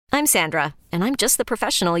I'm Sandra, and I'm just the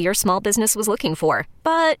professional your small business was looking for.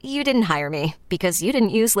 But you didn't hire me because you didn't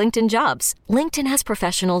use LinkedIn Jobs. LinkedIn has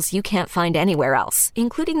professionals you can't find anywhere else,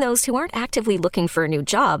 including those who aren't actively looking for a new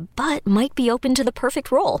job, but might be open to the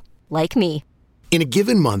perfect role, like me. In a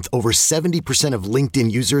given month, over 70% of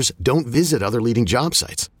LinkedIn users don't visit other leading job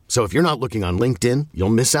sites. So if you're not looking on LinkedIn, you'll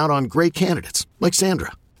miss out on great candidates like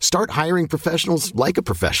Sandra. Start hiring professionals like a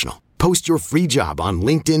professional. Post your free job on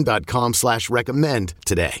linkedin.com/recommend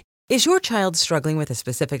today. Is your child struggling with a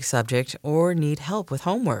specific subject or need help with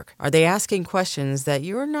homework? Are they asking questions that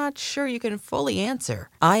you're not sure you can fully answer?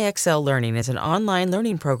 IXL Learning is an online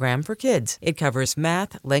learning program for kids. It covers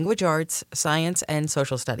math, language arts, science, and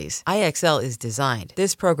social studies. IXL is designed.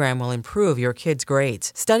 This program will improve your kids'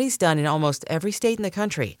 grades. Studies done in almost every state in the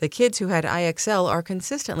country. The kids who had IXL are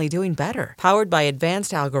consistently doing better. Powered by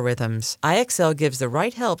advanced algorithms, IXL gives the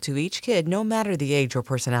right help to each kid no matter the age or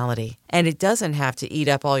personality. And it doesn't have to eat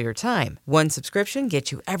up all your time. One subscription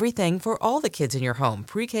gets you everything for all the kids in your home,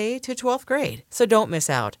 pre-K to 12th grade. So don't miss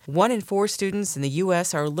out. 1 in 4 students in the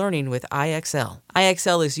U.S. are learning with IXL.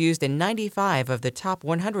 IXL is used in 95 of the top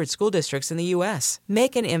 100 school districts in the U.S.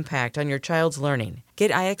 Make an impact on your child's learning.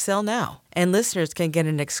 Get IXL now. And listeners can get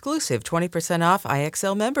an exclusive 20% off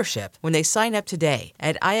IXL membership when they sign up today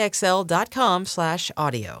at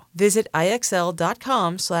IXL.com/audio. Visit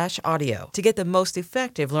IXL.com/audio to get the most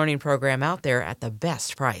effective learning program out there at the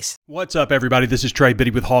best price. What's up, everybody? This is Trey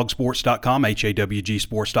Biddy with Hogsports.com,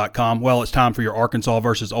 HAWGsports.com. Well, it's time for your Arkansas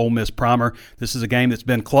versus Ole Miss primer. This is a game that's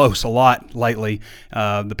been close a lot lately.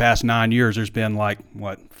 The past 9 years, there's been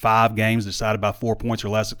 5 games decided by 4 points or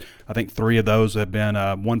less. I think 3 of those have been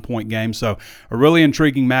 1-point games. So a really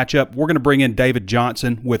intriguing matchup. We're going to bring in David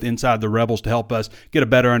Johnson with Inside the Rebels to help us get a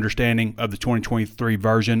better understanding of the 2023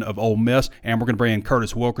 version of Ole Miss. And we're going to bring in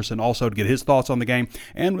Curtis Wilkerson also to get his thoughts on the game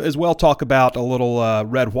and as well talk about a little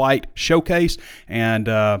red-white showcase and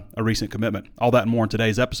a recent commitment. All that and more in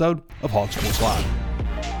today's episode of Hog Sports Live.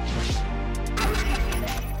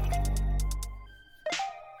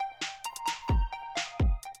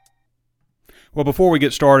 Well, before we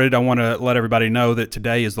get started, I want to let everybody know that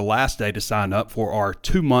today is the last day to sign up for our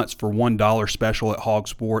 2 months for $1 special at Hog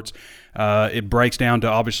Sports. It breaks down to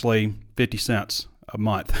obviously 50 cents a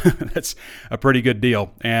month. That's a pretty good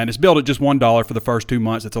deal. And it's billed at just $1 for the first 2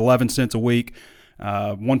 months. It's 11 cents a week,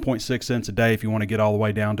 1.6 cents a day if you want to get all the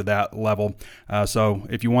way down to that level. So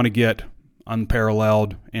if you want to get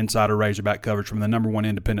unparalleled insider Razorback coverage from the #1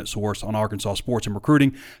 independent source on Arkansas sports and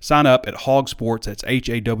recruiting, sign up at Hog Sports. That's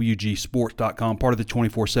HAWGsports.com, part of the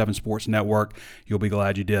 24/7 Sports Network. You'll be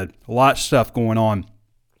glad you did. A lot of stuff going on.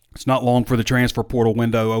 It's not long for the transfer portal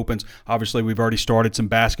window opens. Obviously, we've already started some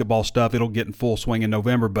basketball stuff. It'll get in full swing in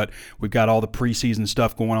November, but we've got all the preseason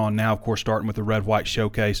stuff going on now, of course, starting with the Red-White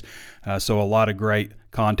Showcase. So a lot of great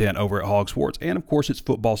content over at Hog Sports. And, of course, it's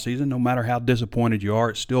football season. No matter how disappointed you are,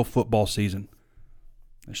 it's still football season.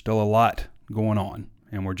 There's still a lot going on,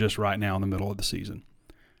 and we're just right now in the middle of the season.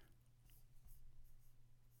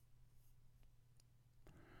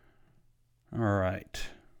 All right.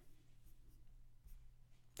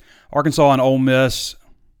 Arkansas and Ole Miss.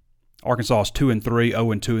 Arkansas is 2-3,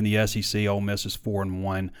 0-2 in the SEC. Ole Miss is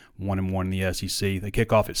 4-1, 1-1 in the SEC. They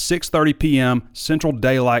kick off at 6:30 p.m. Central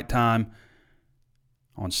Daylight Time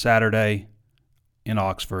on Saturday in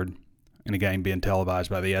Oxford, in a game being televised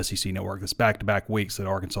by the SEC Network. That's back-to-back weeks that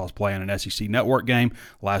Arkansas is playing an SEC Network game.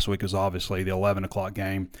 Last week was obviously the 11 o'clock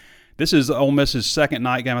game. This is Ole Miss's second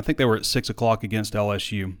night game. I think they were at 6 o'clock against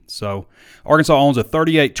LSU. So Arkansas owns a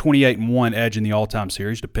 38-28-1 edge in the all-time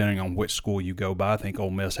series, depending on which school you go by. I think Ole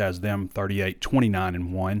Miss has them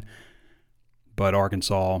 38-29-1. But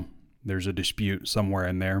Arkansas, there's a dispute somewhere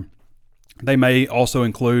in there. They may also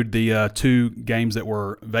include the 2 games that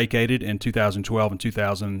were vacated in 2012 and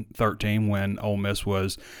 2013 when Ole Miss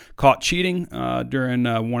was caught cheating during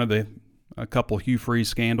one of a couple of Hugh Freeze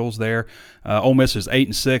scandals there. Ole Miss is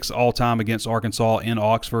 8-6 all-time against Arkansas in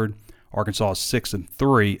Oxford. Arkansas is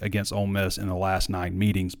 6-3 against Ole Miss in the last 9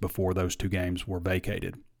 meetings before those 2 games were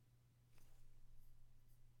vacated.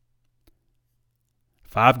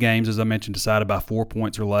 5 games, as I mentioned, decided by 4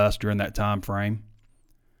 points or less during that time frame.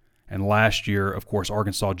 And last year, of course,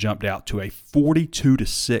 Arkansas jumped out to a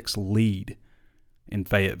 42-6 lead in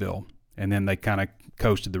Fayetteville. And then they kind of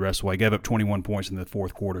coasted the rest of the way. Gave up 21 points in the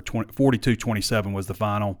fourth quarter. 42-27 was the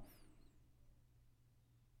final.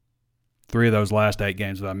 3 of those last 8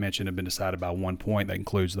 games that I mentioned have been decided by 1 point. That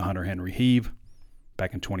includes the Hunter Henry Heave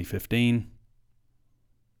back in 2015.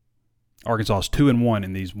 Arkansas is 2-1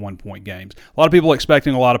 in these 1-point games. A lot of people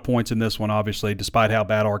expecting a lot of points in this one, obviously, despite how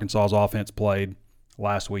bad Arkansas's offense played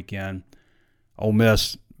last weekend. Ole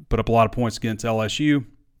Miss put up a lot of points against LSU.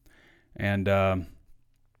 And I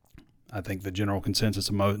think the general consensus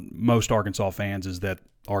of most Arkansas fans is that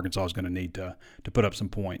Arkansas is going to need to put up some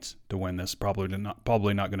points to win this. Probably not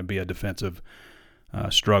going to be a defensive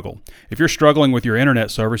struggle. If you're struggling with your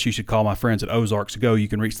internet service, you should call my friends at Ozarks Go. You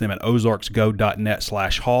can reach them at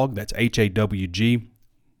ozarksgo.net/hog. That's HAWG.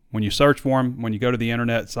 When you search for them, when you go to the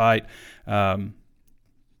internet site,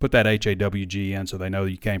 put that HAWG in so they know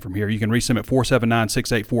you came from here. You can reach them at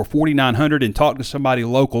 479-684-4900 and talk to somebody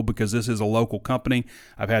local, because this is a local company.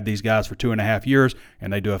 I've had these guys for 2.5 years,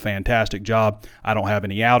 and they do a fantastic job. I don't have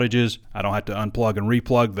any outages. I don't have to unplug and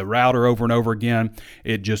replug the router over and over again.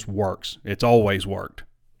 It just works. It's always worked.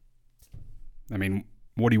 I mean,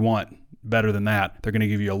 what do you want better than that? They're going to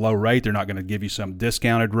give you a low rate. They're not going to give you some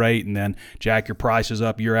discounted rate and then jack your prices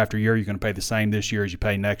up year after year. You're going to pay the same this year as you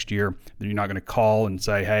pay next year. Then you're not going to call and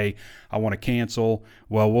say, hey, I want to cancel.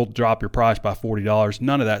 Well, we'll drop your price by $40.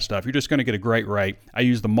 None of that stuff. You're just going to get a great rate. I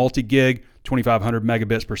use the multi-gig, 2,500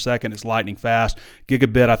 megabits per second. It's lightning fast.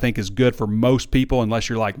 Gigabit, I think, is good for most people, unless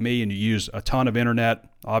you're like me and you use a ton of internet.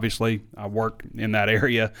 Obviously, I work in that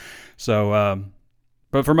area. So,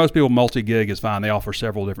 but for most people, multi-gig is fine. They offer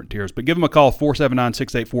several different tiers. But give them a call,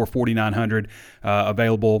 479-684-4900.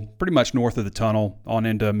 Available pretty much north of the tunnel on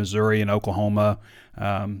into Missouri and Oklahoma.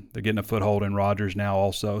 They're getting a foothold in Rogers now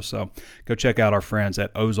also. So go check out our friends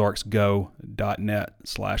at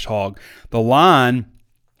ozarksgo.net/hog. The line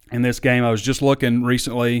in this game, I was just looking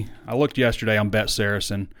recently. I looked yesterday on Bet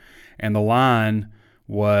Saracen, and the line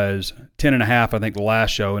was 10.5, I think, the last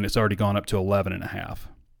show, and it's already gone up to 11.5.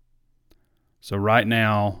 So right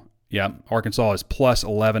now, yeah, Arkansas is plus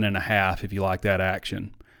 11.5 if you like that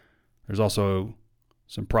action. There's also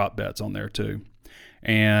some prop bets on there too.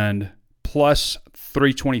 And plus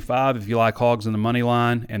 325 if you like hogs in the money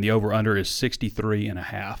line, and the over-under is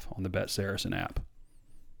 63.5 on the Bet Saracen app.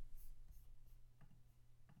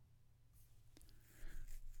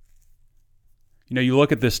 You know, you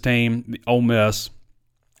look at this team, Ole Miss,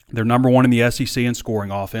 they're number one in the SEC in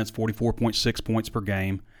scoring offense, 44.6 points per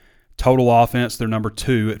game. Total offense, they're number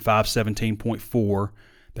 2 at 517.4.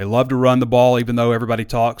 They love to run the ball, even though everybody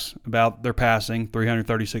talks about their passing,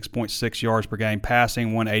 336.6 yards per game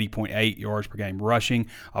passing, 180.8 yards per game rushing.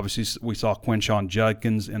 Obviously, we saw Quinshon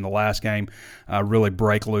Judkins in the last game really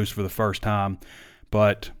break loose for the first time.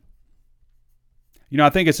 But, you know, I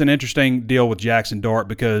think it's an interesting deal with Jackson Dart,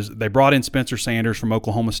 because they brought in Spencer Sanders from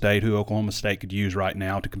Oklahoma State, who Oklahoma State could use right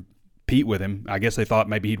now to compete with him. I guess they thought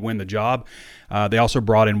maybe he'd win the job. They also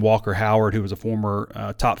brought in Walker Howard, who was a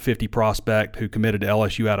former top 50 prospect who committed to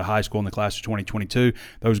LSU out of high school in the class of 2022.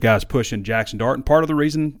 Those guys pushing Jackson Dart, and part of the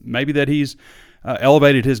reason maybe that he's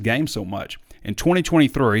elevated his game so much. In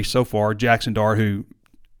 2023, so far, Jackson Dart, who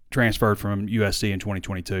transferred from USC in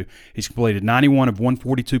 2022, he's completed 91 of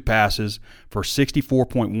 142 passes for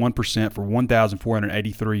 64.1% for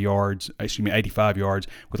 1,485 yards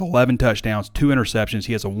with 11 touchdowns, 2 interceptions.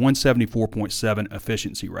 He has a 174.7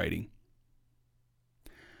 efficiency rating.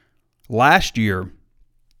 Last year,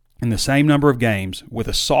 in the same number of games with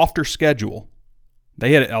a softer schedule, they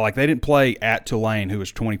didn't play at Tulane, who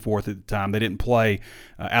was 24th at the time. They didn't play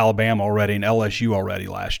Alabama already and LSU already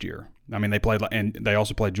last year. I mean, they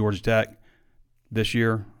also played Georgia Tech this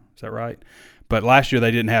year. Is that right? But last year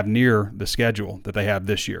they didn't have near the schedule that they have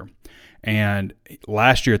this year. And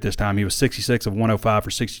last year at this time, he was 66 of 105 for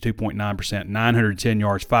 62.9%, 910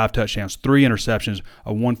 yards, 5 touchdowns, 3 interceptions,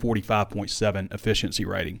 a 145.7 efficiency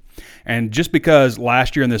rating. And just because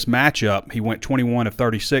last year in this matchup, he went 21 of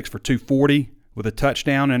 36 for 240 with a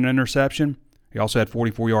touchdown and an interception, he also had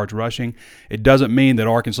 44 yards rushing, it doesn't mean that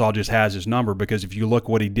Arkansas just has his number, because if you look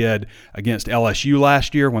what he did against LSU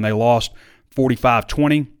last year when they lost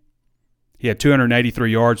 45-20, he had 283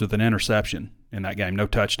 yards with an interception in that game, no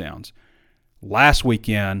touchdowns. Last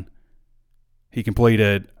weekend, he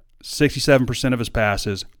completed 67% of his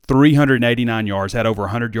passes, 389 yards, had over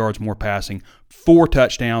 100 yards more passing, 4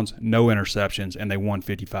 touchdowns, no interceptions, and they won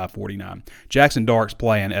 55-49. Jackson Dart's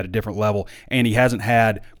playing at a different level, and he hasn't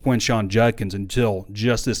had Quinshon Judkins until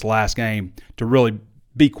just this last game to really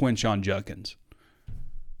be Quinshon Judkins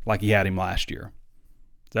like he had him last year.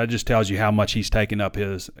 That just tells you how much he's taken up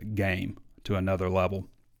his game to another level.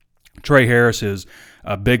 Trey Harris is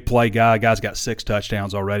a big play guy. Guy's got 6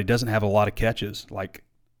 touchdowns already. Doesn't have a lot of catches.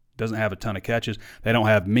 Doesn't have a ton of catches. They don't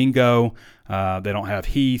have Mingo. They don't have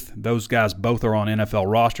Heath. Those guys both are on NFL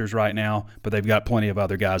rosters right now, but they've got plenty of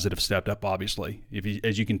other guys that have stepped up, obviously,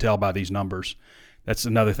 as you can tell by these numbers. That's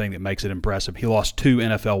another thing that makes it impressive. He lost 2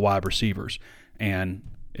 NFL wide receivers and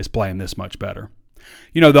is playing this much better.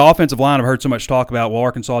 You know, the offensive line, I've heard so much talk about, well,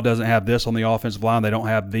 Arkansas doesn't have this on the offensive line. They don't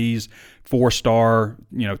have these 4-star,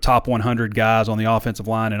 top 100 guys on the offensive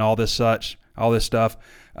line and all this stuff.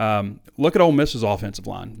 Look at Ole Miss's offensive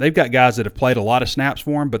line. They've got guys that have played a lot of snaps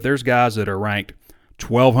for them, but there's guys that are ranked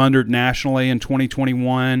 1,200 nationally in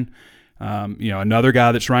 2021. Another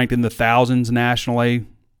guy that's ranked in the thousands nationally.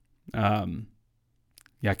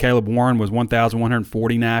 Caleb Warren was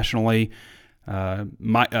 1,140 nationally.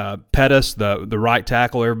 Pettis, the right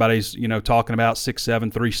tackle, everybody's talking about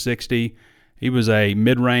 6'7", 360. He was a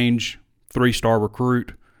mid-range 3-star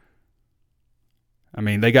recruit. I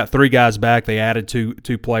mean, they got 3 guys back. They added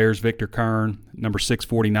two players, Victor Kern, number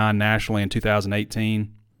 649 nationally in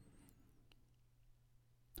 2018.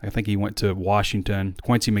 I think he went to Washington.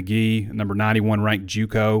 Quincy McGee, number 91 ranked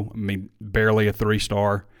JUCO. I mean, barely a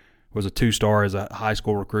 3-star. Was a 2-star as a high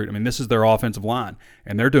school recruit. I mean, this is their offensive line,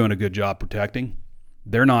 and they're doing a good job protecting.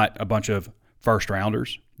 They're not a bunch of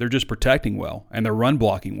first-rounders. They're just protecting well, and they're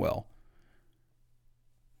run-blocking well.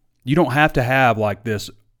 You don't have to have like this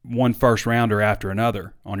one first-rounder after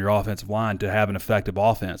another on your offensive line to have an effective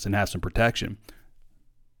offense and have some protection.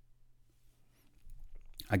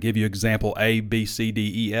 I give you example A, B, C,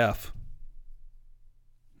 D, E, F.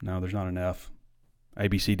 No, there's not an F. A,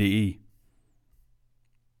 B, C, D, E.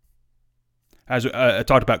 As I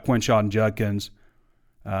talked about Quinshon Judkins,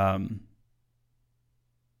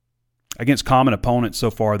 against common opponents so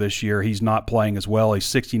far this year, he's not playing as well. He's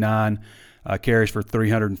 69 carries for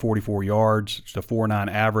 344 yards. It's a 4.9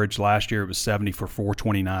 average. Last year it was 70 for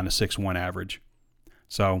 429, a 6.1 average.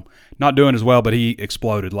 So not doing as well, but he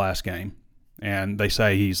exploded last game. And they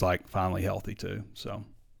say he's like finally healthy too. So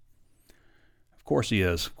of course he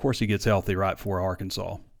is. Of course he gets healthy right before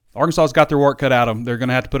Arkansas. Arkansas's got their work cut out of them. They're going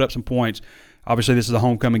to have to put up some points. Obviously, this is a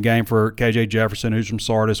homecoming game for KJ Jefferson, who's from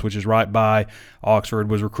Sardis, which is right by Oxford,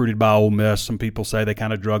 was recruited by Ole Miss. Some people say they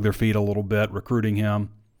kind of drug their feet a little bit recruiting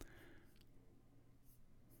him.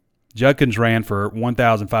 Judkins ran for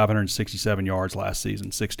 1,567 yards last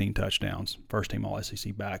season, 16 touchdowns. First team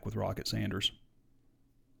All-SEC back with Rocket Sanders.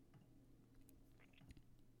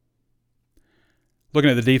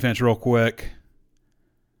 Looking at the defense real quick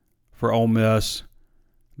for Ole Miss,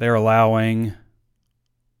 they're allowing,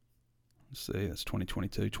 let's see, that's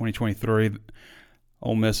 2022. 2023,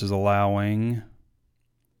 Ole Miss is allowing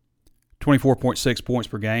 24.6 points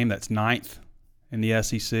per game. That's 9th in the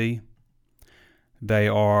SEC.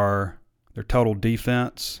 Their total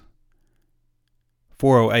defense,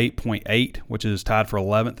 408.8, which is tied for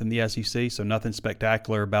 11th in the SEC. So nothing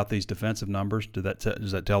spectacular about these defensive numbers. Does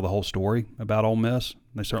that tell the whole story about Ole Miss?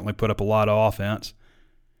 They certainly put up a lot of offense.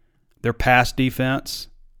 Their pass defense,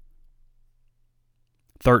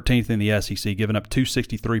 13th in the SEC, giving up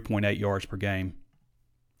 263.8 yards per game.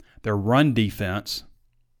 Their run defense,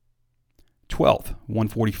 12th,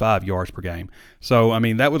 145 yards per game. So, I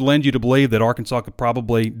mean, that would lend you to believe that Arkansas could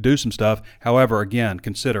probably do some stuff. However, again,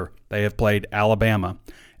 consider they have played Alabama,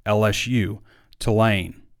 LSU,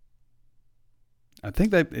 Tulane. I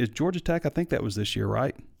think is Georgia Tech, I think that was this year,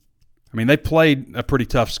 right? I mean, they played a pretty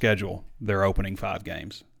tough schedule, their opening 5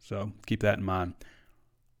 games. So keep that in mind.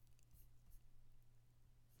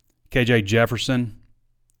 KJ Jefferson,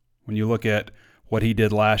 when you look at what he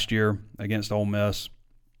did last year against Ole Miss,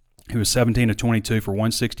 he was 17 of 22 for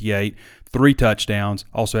 168, 3 touchdowns,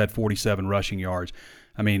 also had 47 rushing yards.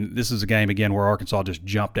 I mean, this is a game, again, where Arkansas just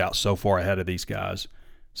jumped out so far ahead of these guys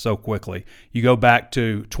so quickly. You go back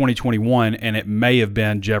to 2021, and it may have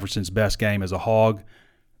been Jefferson's best game as a Hog,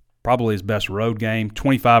 probably his best road game,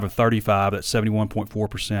 25 of 35, that's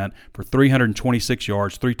 71.4%, for 326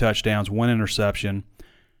 yards, 3 touchdowns, 1 interception.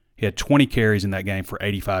 He had 20 carries in that game for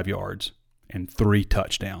 85 yards and 3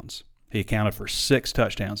 touchdowns. He accounted for 6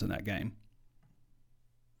 touchdowns in that game.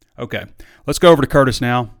 Okay, let's go over to Curtis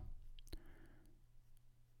now.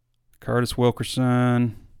 Curtis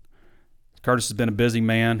Wilkerson. Curtis has been a busy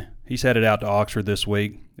man. He's headed out to Oxford this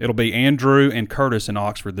week. It'll be Andrew and Curtis in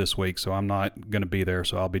Oxford this week, so I'm not going to be there,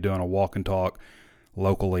 so I'll be doing a walk and talk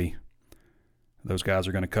locally. Those guys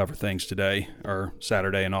are going to cover things today, or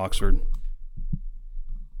Saturday in Oxford.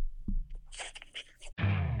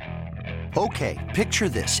 Okay, picture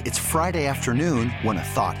this. It's Friday afternoon when a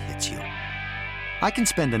thought hits you. I can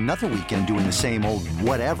spend another weekend doing the same old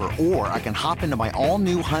whatever, or I can hop into my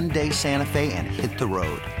all-new Hyundai Santa Fe and hit the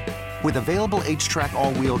road. With available H-Track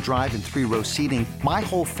all-wheel drive and 3-row seating, my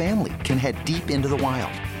whole family can head deep into the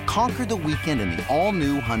wild. Conquer the weekend in the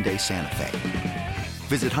all-new Hyundai Santa Fe.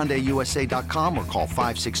 Visit HyundaiUSA.com or call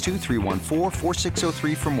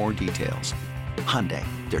 562-314-4603 for more details. Hyundai,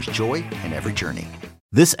 there's joy in every journey.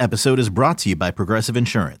 This episode is brought to you by Progressive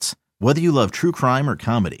Insurance. Whether you love true crime or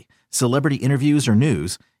comedy, Celebrity interviews or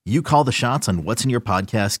news, you call the shots on what's in your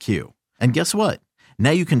podcast queue. And guess what?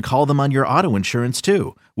 Now you can call them on your auto insurance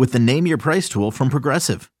too with the Name Your Price tool from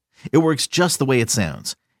Progressive. It works just the way it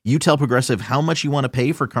sounds. You tell Progressive how much you want to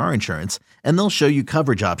pay for car insurance, and they'll show you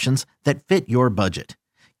coverage options that fit your budget.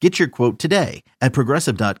 Get your quote today at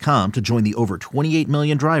Progressive.com to join the over 28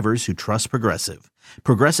 million drivers who trust Progressive.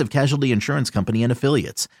 Progressive Casualty Insurance Company and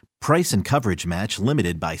Affiliates. Price and coverage match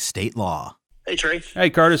limited by state law. Hey, Trey. Hey,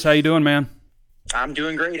 Curtis. How you doing, man? I'm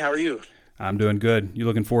doing great. How are you? I'm doing good. You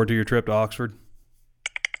looking forward to your trip to Oxford?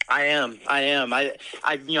 I am.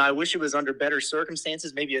 I wish it was under better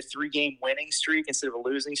circumstances, maybe a 3-game winning streak instead of a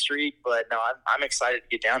losing streak. But no, I'm excited to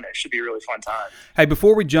get down there. It should be a really fun time. Hey,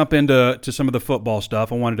 before we jump into some of the football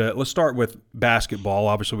stuff, let's start with basketball.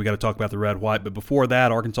 Obviously, we got to talk about the red-white. But before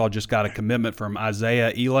that, Arkansas just got a commitment from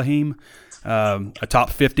Isaiah Elohim, a top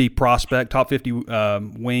 50 prospect, top 50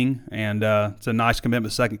 wing, and it's a nice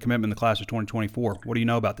commitment, second commitment in the class of 2024. What do you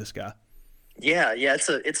know about this guy? Yeah,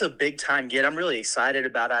 it's a big time get. I'm really excited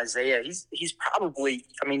about Isaiah. He's probably,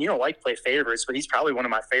 you don't like to play favorites, but he's probably one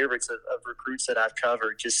of my favorites of recruits that I've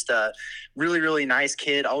covered. Just really, really nice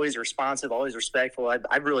kid, always responsive, always respectful.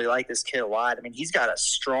 I really like this kid a lot. He's got a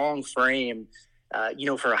strong frame.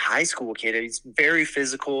 For a high school kid. He's very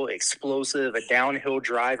physical, explosive, a downhill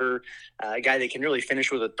driver, a guy that can really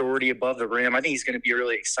finish with authority above the rim. I think he's going to be a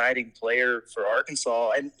really exciting player for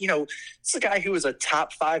Arkansas. And, it's a guy who was a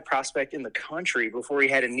top 5 prospect in the country before he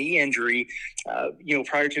had a knee injury,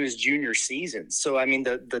 prior to his junior season. So,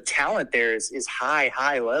 the talent there is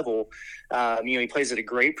high level. He plays at a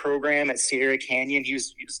great program at Sierra Canyon. He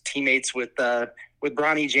was teammates with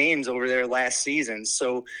Bronny James over there last season.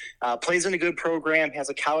 So plays in a good program, has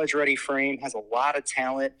a college-ready frame, has a lot of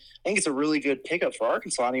talent. I think it's a really good pickup for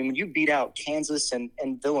Arkansas. When you beat out Kansas and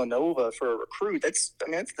Villanova for a recruit, that's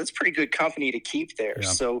pretty good company to keep there. Yeah.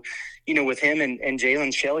 So, with him and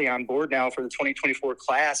Jalen Shelley on board now for the 2024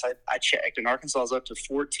 class, I checked, and Arkansas is up to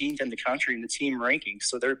 14th in the country in the team rankings.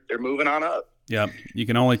 So they're moving on up. Yeah, you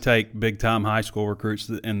can only take big-time high school recruits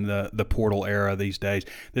in the portal era these days.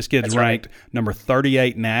 This kid's ranked number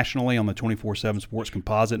 38 nationally on the 24/7 Sports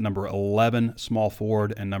Composite, number 11 small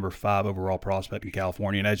forward, and number 5 overall prospect in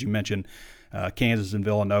California. And as you mentioned, Kansas and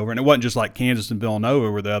Villanova. And it wasn't just like Kansas and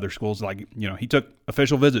Villanova were the other schools. He took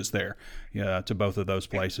official visits there to both of those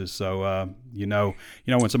places. So,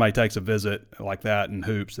 when somebody takes a visit like that in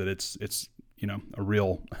hoops, that it's a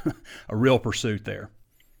real pursuit there.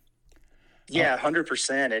 Yeah,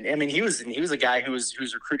 100%. And he was a guy who was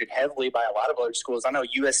recruited heavily by a lot of other schools. I know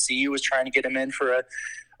USC was trying to get him in for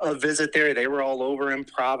a visit there. They were all over him,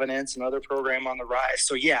 Providence, another program on the rise.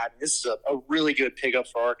 So yeah, this is a really good pickup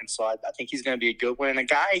for Arkansas. I think he's going to be a good one. And a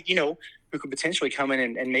guy, who could potentially come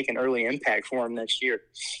in and make an early impact for him next year.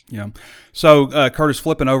 Yeah. So, Curtis,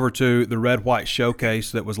 flipping over to the Red-White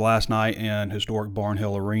Showcase that was last night in historic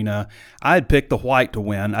Barnhill Arena, I had picked the White to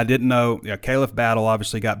win. I didn't know Caleb Battle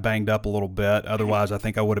obviously got banged up a little bit. Otherwise, I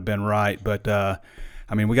think I would have been right. But,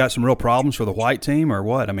 we got some real problems for the White team or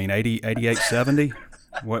what? 88-70?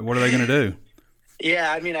 What are they going to do?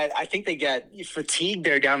 Yeah, I think they got fatigued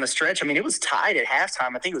there down the stretch. It was tied at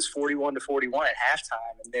halftime. I think it was 41-41 at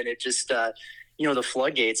halftime. And then it just, the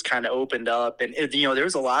floodgates kind of opened up. And, there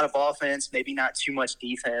was a lot of offense, maybe not too much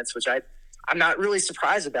defense, which I'm not really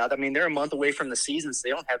surprised about. They're a month away from the season, so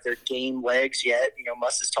they don't have their game legs yet.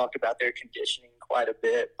 Muss has talked about their conditioning quite a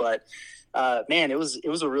bit. But, man, it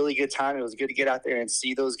was a really good time. It was good to get out there and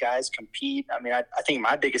see those guys compete. I think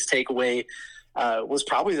my biggest takeaway was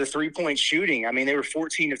probably the 3-point shooting. They were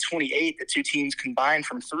 14 of 28, the two teams combined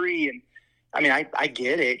from 3. And I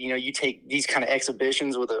get it. You take these kind of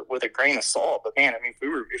exhibitions with a grain of salt, but man,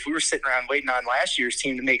 if we were sitting around waiting on last year's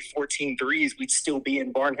team to make 14 threes, we'd still be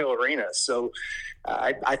in Barnhill Arena. So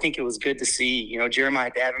I think it was good to see,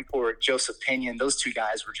 Jeremiah Davenport, Joseph Pinion, those two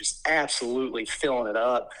guys were just absolutely filling it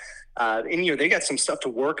up. And they got some stuff to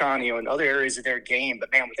work on, in other areas of their game.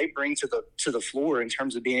 But man, what they bring to the floor in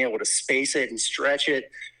terms of being able to space it and stretch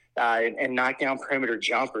it, and knock down perimeter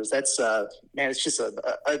jumpers, that's it's just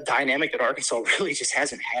a dynamic that Arkansas really just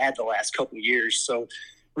hasn't had the last couple of years. So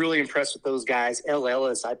really impressed with those guys. El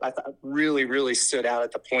Ellis, I thought really, really stood out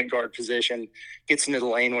at the point guard position, gets into the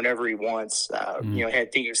lane whenever he wants. I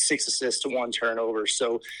think it was 6 assists to 1 turnover.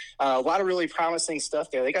 So a lot of really promising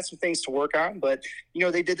stuff there. They got some things to work on, but,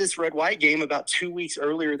 they did this red-white game about 2 weeks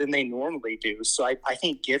earlier than they normally do. So I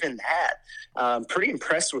think given that, pretty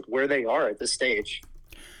impressed with where they are at this stage.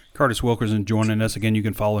 Curtis Wilkerson joining us. Again, you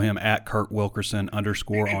can follow him at @KurtWilkerson_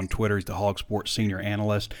 on Twitter. He's the Hog Sports Senior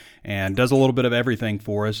Analyst and does a little bit of everything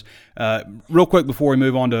for us. Real quick before we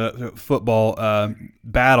move on to football,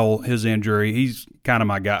 Battle, his injury, he's kind of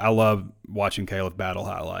my guy. I love watching Caleb Battle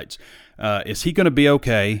highlights. Is he going to be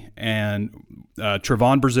okay? And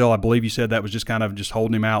Trevon Brazile, I believe you said that was just kind of just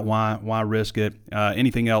holding him out. Why risk it?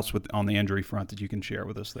 Anything else on the injury front that you can share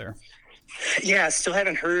with us there? Yeah, still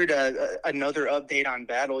haven't heard another update on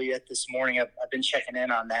Battle yet this morning. I've been checking in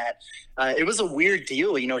on that. It was a weird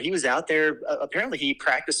deal. He was out there. Apparently he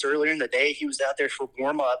practiced earlier in the day. He was out there for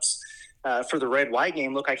warm-ups for the red-white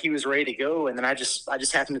game. Looked like he was ready to go. And then I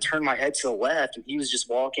just happened to turn my head to the left, and he was just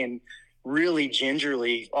walking really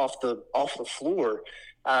gingerly off the floor.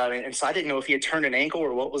 And so I didn't know if he had turned an ankle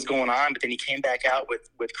or what was going on, but then he came back out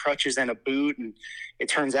with crutches and a boot. And it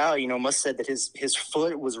turns out, Muss said that his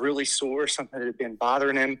foot was really sore, something that had been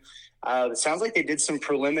bothering him. It sounds like they did some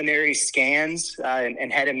preliminary scans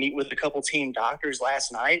and had him meet with a couple team doctors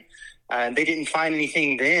last night. And they didn't find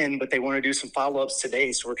anything then, but they want to do some follow-ups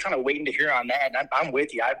today. So we're kind of waiting to hear on that. And I'm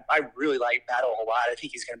with you. I really like Battle a lot. I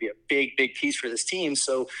think he's going to be a big, big piece for this team.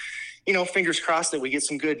 So, fingers crossed that we get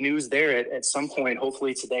some good news there at some point,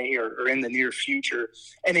 hopefully today or in the near future.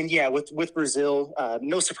 And then, with Brazile,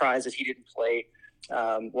 no surprise that he didn't play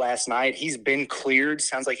last night. He's been cleared.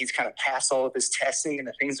 Sounds like he's kind of passed all of his testing and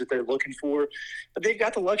the things that they're looking for. But they've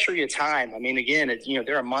got the luxury of time. I mean, again,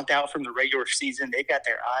 they're a month out from the regular season. They've got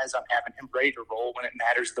their eyes on having him ready to roll when it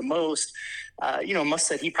matters the most. Muss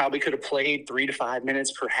said he probably could have played 3 to 5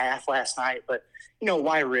 minutes per half last night, but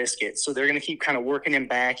why risk it? So they're going to keep kind of working him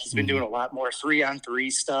back. He's been doing a lot more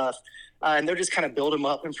 3-on-3 stuff. And they'll just kind of build him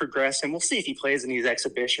up and progress. And we'll see if he plays in these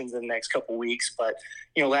exhibitions in the next couple of weeks. But,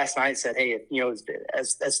 last night said, hey,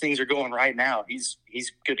 as things are going right now, he's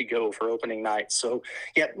good to go for opening night. So,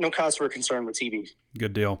 no cause for concern with TB.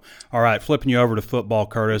 Good deal. All right, flipping you over to football,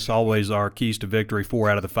 Curtis. Always our keys to victory,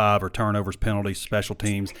 4 out of the 5 are turnovers, penalties, special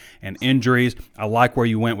teams, and injuries. I like where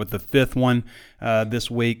you went with the 5th one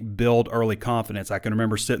this week, build early confidence. I can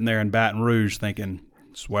remember sitting there in Baton Rouge thinking,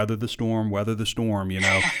 just weather the storm,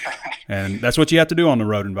 and that's what you have to do on the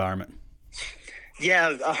road environment.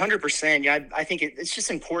 Yeah, 100%. Yeah, I think it's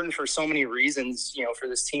just important for so many reasons, for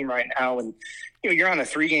this team right now. And, you're on a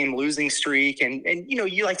 3-game losing streak and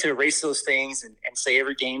you like to erase those things and say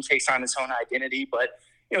every game takes on its own identity. But,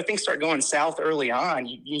 things start going south early on.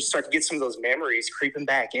 You start to get some of those memories creeping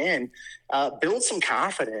back in. Build some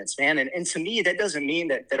confidence, man. And to me, that doesn't mean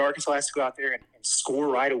that Arkansas has to go out there and score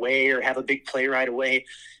right away or have a big play right away,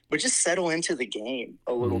 but just settle into the game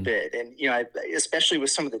a little bit. And, especially with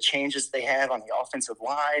some of the changes they have on the offensive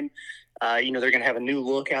line, they're going to have a new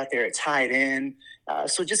look out there at tight end.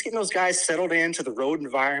 So just getting those guys settled into the road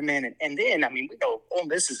environment. And then, we know Ole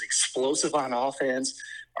Miss is explosive on offense.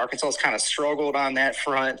 Arkansas's kind of struggled on that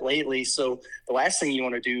front lately. So the last thing you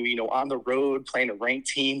want to do, on the road, playing a ranked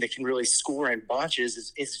team that can really score in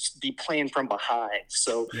bunches is be playing from behind.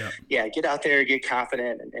 So, get out there, get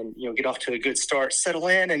confident, and get off to a good start, settle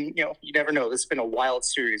in, and, you never know. This has been a wild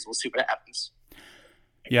series. We'll see what happens.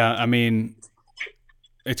 Yeah,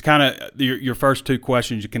 it's kind of your first 2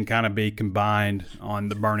 questions. You can kind of be combined on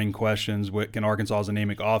the burning questions. What can Arkansas's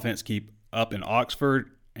anemic offense keep up in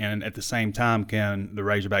Oxford? And at the same time, can the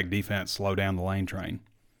Razorback defense slow down the lane train?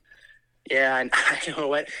 Yeah, and you know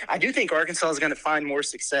what? I do think Arkansas is going to find more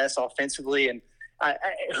success offensively. And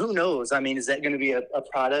who knows? Is that going to be a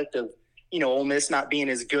product of, Ole Miss not being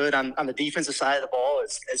as good on the defensive side of the ball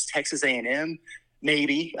as Texas A&M?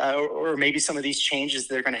 Maybe, or maybe some of these changes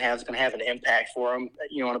they're going to have is going to have an impact for them,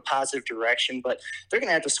 in a positive direction. But they're going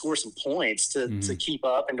to have to score some points to keep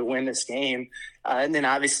up and to win this game. And then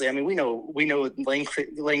obviously, we know Lane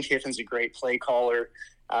Kiffin's a great play caller.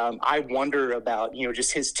 I wonder about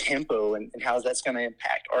just his tempo and how that's going to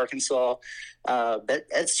impact Arkansas.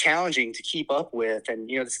 That's challenging to keep up with, and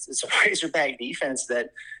it's a Razorback defense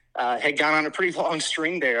that had gone on a pretty long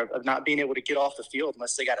string there of not being able to get off the field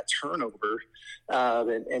unless they got a turnover.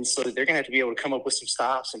 And so they're going to have to be able to come up with some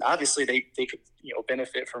stops. And obviously they could,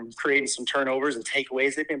 benefit from creating some turnovers and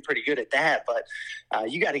takeaways. They've been pretty good at that, but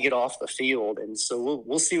you got to get off the field. And so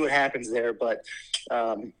we'll see what happens there. But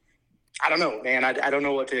I don't know, man. I don't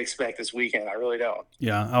know what to expect this weekend. I really don't.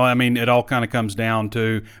 Yeah. It all kind of comes down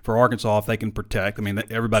to, for Arkansas, if they can protect.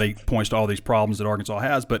 Everybody points to all these problems that Arkansas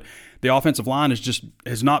has, but the offensive line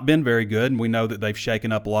has not been very good, and we know that they've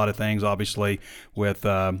shaken up a lot of things, obviously, with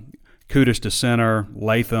Kutas to center,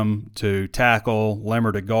 Latham to tackle,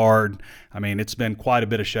 Lemmer to guard. It's been quite a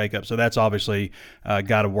bit of shakeup, so that's obviously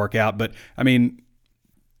got to work out. But,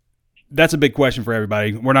 that's a big question for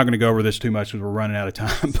everybody. We're not going to go over this too much because we're running out of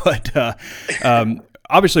time. But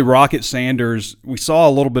obviously Rocket Sanders, we saw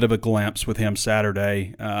a little bit of a glimpse with him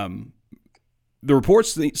Saturday. The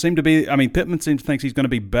reports seem to be, Pittman seems to think he's going to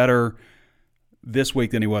be better this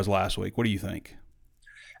week than he was last week. What do you think?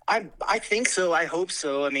 I think so. I hope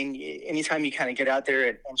so. Anytime you kind of get out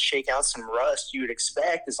there and shake out some rust, you would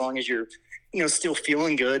expect, as long as you're, still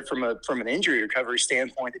feeling good from an injury recovery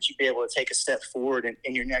standpoint, that you'd be able to take a step forward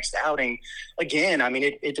in your next outing. Again,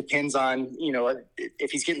 it depends on,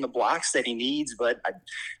 if he's getting the blocks that he needs. But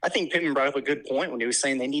I think Pittman brought up a good point when he was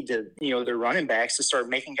saying they need to, their running backs to start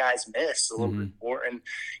making guys miss a little bit more. And,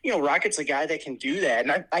 Rocket's a guy that can do that.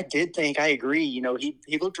 And I did think, I agree,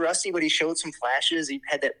 he looked rusty, but he showed some flashes. He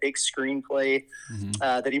had that big screen play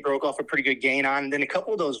that he broke off a pretty good gain on. And then a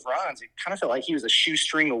couple of those runs, it kind of felt like he was a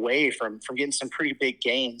shoestring away from getting some pretty big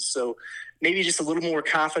gains. So maybe just a little more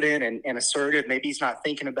confident and assertive. Maybe he's not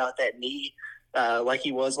thinking about that knee like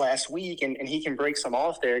he was last week, and he can break some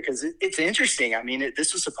off there, because it's interesting.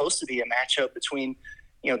 This was supposed to be a matchup between,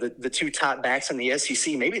 the two top backs in the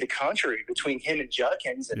SEC, maybe the contrary between him and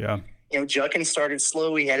Judkins. And, Judkins started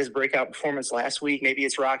slow. He had his breakout performance last week. Maybe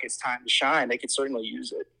it's Rocket's time to shine. They could certainly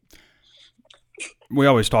use it. We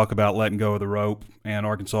always talk about letting go of the rope, and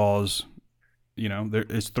Arkansas is,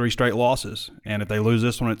 it's 3 straight losses. And if they lose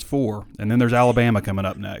this one, it's 4. And then there's Alabama coming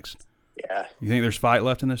up next. Yeah. You think there's fight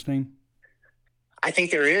left in this team? I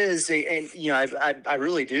think there is. And, I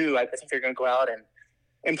really do. I think they're going to go out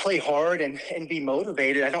and play hard and be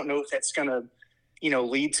motivated. I don't know if that's going to,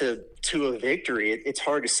 lead to a victory. It's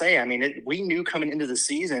hard to say. We knew coming into the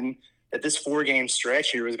season that this 4-game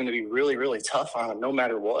stretch here was going to be really, really tough on them, no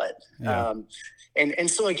matter what. Yeah.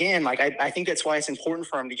 And so again, I think that's why it's important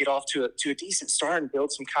for them to get off to a decent start and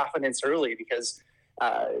build some confidence early, because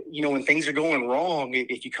when things are going wrong,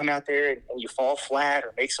 if you come out there and you fall flat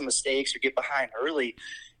or make some mistakes or get behind early,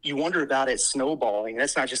 you wonder about it snowballing.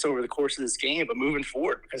 That's not just over the course of this game, but moving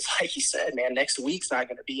forward. Because like you said, man, next week's not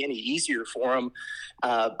going to be any easier for them.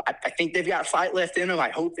 I think they've got fight left in them. I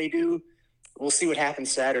hope they do. We'll see what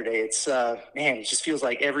happens Saturday. It's it just feels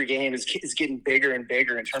like every game is getting bigger and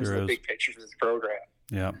bigger in terms of the big picture for this program.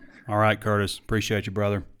 Yeah. All right, Curtis. Appreciate you,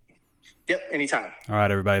 brother. Yep, anytime. All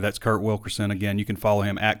right, everybody. That's Kurt Wilkerson. Again, you can follow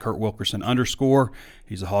him at @KurtWilkerson_.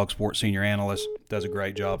 He's a Hog Sports senior analyst. Does a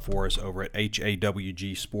great job for us over at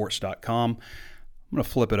HAWGsports.com. I'm going to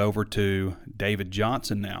flip it over to David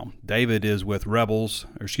Johnson now. David is with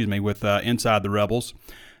Inside the Rebels.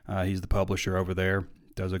 He's the publisher over there.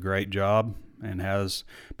 Does a great job and has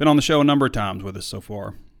been on the show a number of times with us so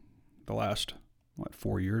far, the last,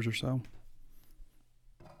 4 years or so.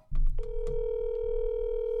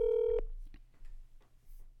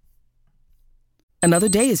 Another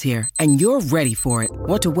day is here, and you're ready for it.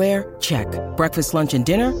 What to wear? Check. Breakfast, lunch, and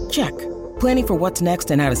dinner? Check. Planning for what's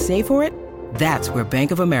next and how to save for it? That's where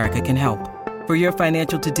Bank of America can help. For your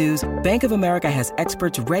financial to-dos, Bank of America has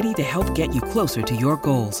experts ready to help get you closer to your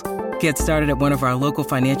goals. Get started at one of our local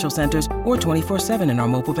financial centers or 24/7 in our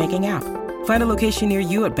mobile banking app. Find a location near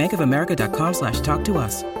you at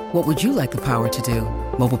bankofamerica.com/talktous. What would you like the power to do?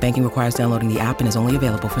 Mobile banking requires downloading the app and is only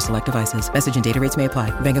available for select devices. Message and data rates may apply.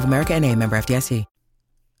 Bank of America NA, member FDIC.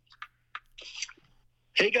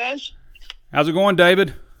 Hey, guys. How's it going,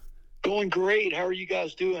 David? Going great. How are you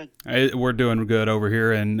guys doing? We're doing good over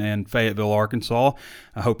here in Fayetteville, Arkansas.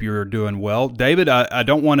 I hope you're doing well. David, I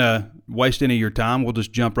don't want to waste any of your time. We'll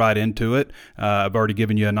just jump right into it. I've already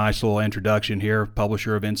given you a nice little introduction here,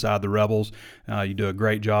 publisher of Inside the Rebels. You do a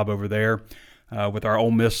great job over there with our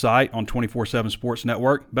Ole Miss site on 24/7 Sports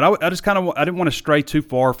Network. But I didn't want to stray too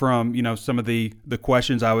far from some of the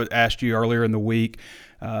questions I asked you earlier in the week.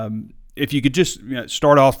 If you could just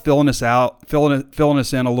start off filling us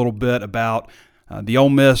in a little bit about the Ole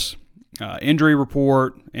Miss injury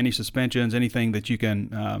report, any suspensions, anything that you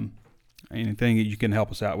can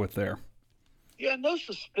help us out with there. Yeah, no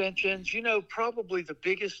suspensions. Probably the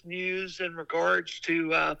biggest news in regards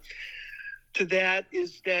to that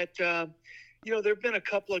is that there have been a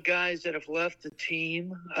couple of guys that have left the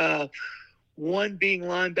team. One being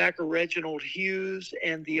linebacker Reginald Hughes,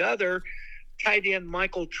 and the other tight end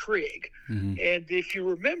Michael Trigg. Mm-hmm. And if you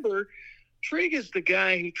remember, Trigg is the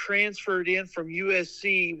guy who transferred in from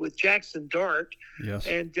USC with Jackson Dart. Yes.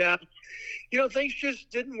 And, things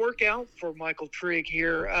just didn't work out for Michael Trigg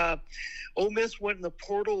here. Ole Miss went in the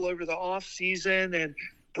portal over the offseason and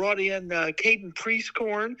brought in Caden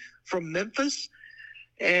Priestcorn from Memphis.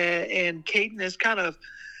 And Caden is kind of,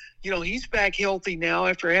 he's back healthy now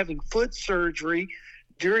after having foot surgery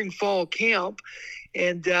during fall camp.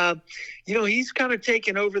 And, he's kind of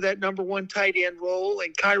taken over that number one tight end role.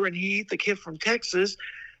 And Kyron Heath, the kid from Texas,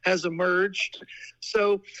 has emerged.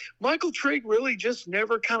 So Michael Trigg really just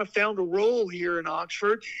never kind of found a role here in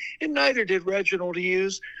Oxford, and neither did Reginald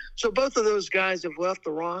Hughes. So both of those guys have left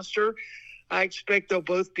the roster. I expect they'll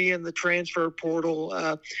both be in the transfer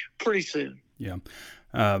portal pretty soon. Yeah.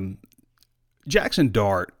 Jackson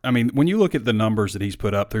Dart, I mean, when you look at the numbers that he's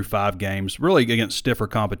put up through 5 games, really against stiffer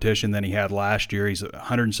competition than he had last year. He's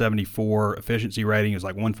 174 efficiency rating. It was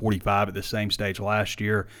like 145 at the same stage last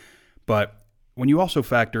year. But when you also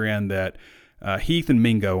factor in that Heath and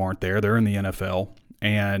Mingo aren't there, they're in the NFL,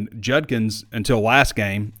 and Judkins, until last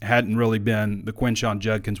game, hadn't really been the Quinshon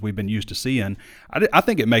Judkins we've been used to seeing, I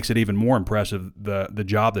think it makes it even more impressive, the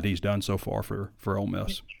job that he's done so far for Ole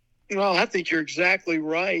Miss. Well, I think you're exactly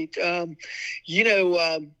right. And then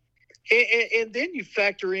you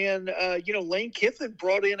factor in, Lane Kiffin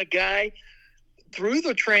brought in a guy through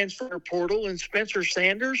the transfer portal and Spencer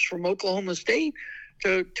Sanders from Oklahoma State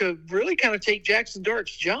to really kind of take Jackson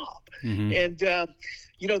Dart's job. Mm-hmm. And,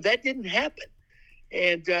 that didn't happen.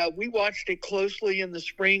 And we watched it closely in the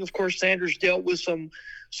spring. Of course, Sanders dealt with some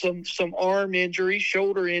arm injuries,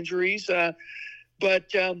 shoulder injuries, but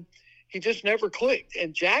he just never clicked.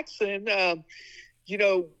 And Jackson,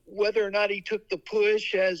 whether or not he took the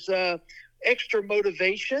push as extra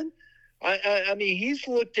motivation, I mean, he's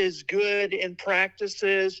looked as good in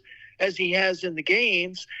practices as he has in the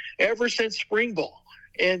games ever since spring ball.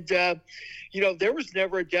 And, there was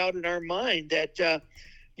never a doubt in our mind that,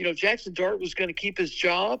 Jackson Dart was going to keep his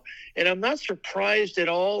job. And I'm not surprised at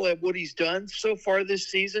all at what he's done so far this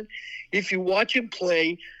season. If you watch him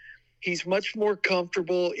play, he's much more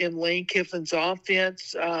comfortable in Lane Kiffin's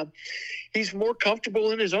offense. He's more comfortable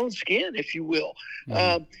in his own skin, if you will.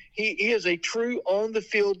 Mm-hmm. He is a true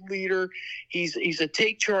on-the-field leader. He's a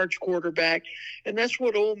take-charge quarterback, and that's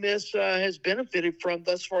what Ole Miss has benefited from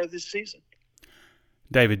thus far this season.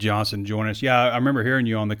 David Johnson join us. Yeah, I remember hearing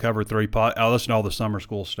you on the Cover 3 pod. I listened to all the summer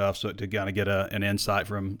school stuff so to kind of get an insight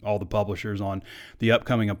from all the publishers on the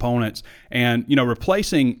upcoming opponents. And,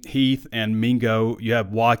 replacing Heath and Mingo, you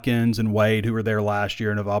have Watkins and Wade who were there last year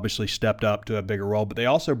and have obviously stepped up to a bigger role. But they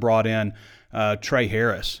also brought in Trey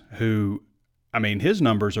Harris, who, I mean, his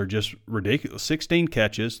numbers are just ridiculous. 16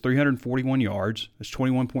 catches, 341 yards. That's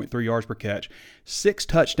 21.3 yards per catch. 6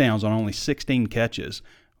 touchdowns on only 16 catches.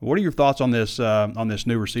 What are your thoughts on this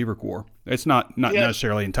new receiver core? It's not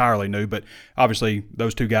necessarily entirely new, but obviously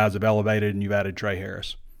those two guys have elevated, and you've added Trey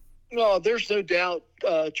Harris. No, there's no doubt.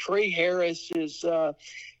 Trey Harris is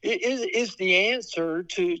the answer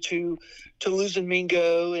to losing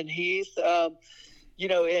Mingo and Heath. And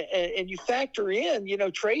you factor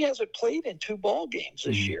in, Trey hasn't played in 2 ball games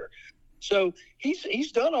this year, so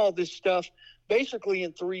he's done all this stuff basically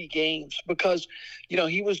in 3 games because,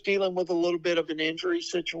 he was dealing with a little bit of an injury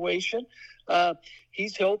situation.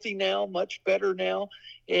 He's healthy now, much better now.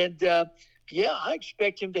 And, I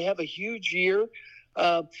expect him to have a huge year.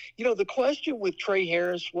 The question with Trey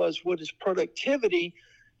Harris was, would his productivity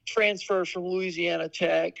transfer from Louisiana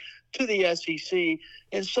Tech to the SEC?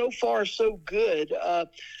 And so far, so good.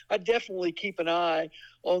 I definitely keep an eye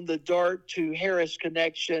on the Dart to Harris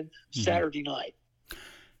connection Saturday night.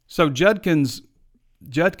 So Judkins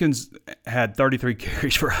had 33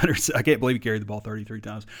 carries for 100. I can't believe he carried the ball 33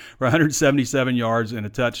 times for 177 yards and a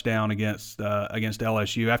touchdown against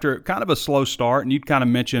LSU after kind of a slow start. And you'd kind of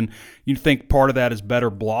mentioned you think part of that is better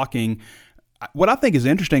blocking. What I think is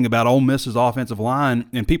interesting about Ole Miss's offensive line,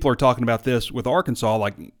 and people are talking about this with Arkansas,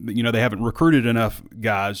 like, they haven't recruited enough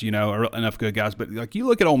guys, or enough good guys. But like you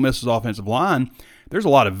look at Ole Miss's offensive line, there's a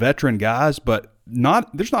lot of veteran guys, but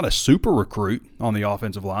there's not a super recruit on the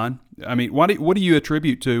offensive line. I mean, what do you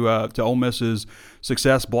attribute to Ole Miss's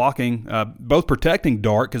success blocking, both protecting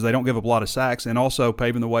Dart because they don't give up a lot of sacks, and also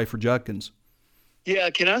paving the way for Judkins?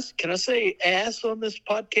 Yeah, can I say ass on this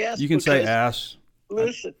podcast? You can say ass.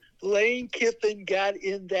 Listen, Lane Kiffin got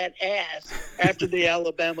in that ass after the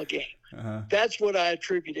Alabama game. Uh-huh. That's what I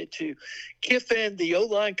attribute it to. Kiffin, the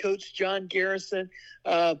O-line coach John Garrison,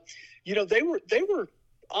 they were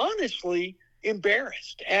honestly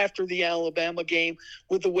embarrassed after the Alabama game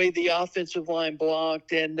with the way the offensive line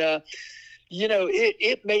blocked. And,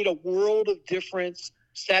 it made a world of difference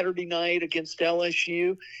Saturday night against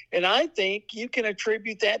LSU. And I think you can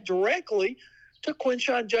attribute that directly to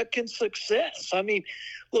Quinshon Judkins' success. I mean,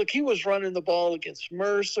 look, he was running the ball against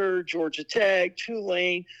Mercer, Georgia Tech,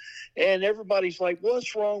 Tulane, and everybody's like,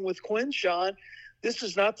 what's wrong with Quinshon? This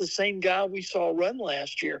is not the same guy we saw run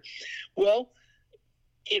last year. Well,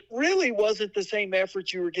 it really wasn't the same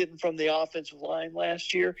effort you were getting from the offensive line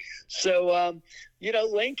last year. So,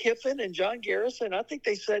 Lane Kiffin and John Garrison, I think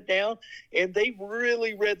they sat down and they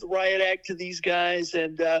really read the riot act to these guys.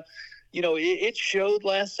 And, it showed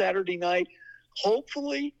last Saturday night.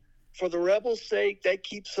 Hopefully, for the Rebels' sake, that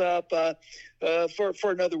keeps up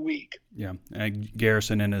for another week. Yeah, and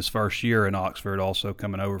Garrison in his first year in Oxford, also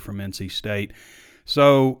coming over from NC State.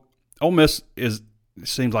 So Ole Miss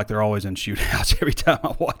seems like they're always in shootouts every time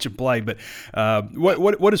I watch them play. But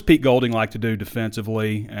what does Pete Golding like to do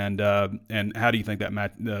defensively, and how do you think that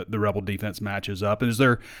the Rebel defense matches up? And is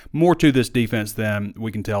there more to this defense than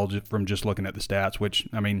we can tell from just looking at the stats, which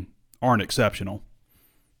aren't exceptional?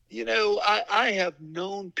 I have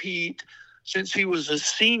known Pete since he was a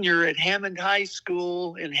senior at Hammond High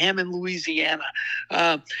School in Hammond, Louisiana.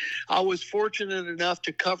 I was fortunate enough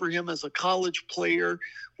to cover him as a college player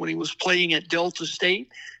when he was playing at Delta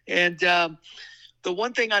State. And the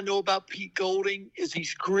one thing I know about Pete Golding is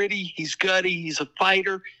he's gritty, he's gutty, he's a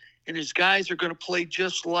fighter, and his guys are going to play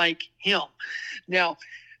just like him. Now,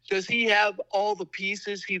 does he have all the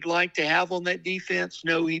pieces he'd like to have on that defense?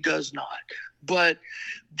 No, he does not. But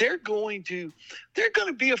they're going to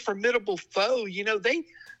be a formidable foe.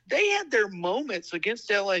 They had their moments against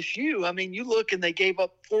LSU. You look and they gave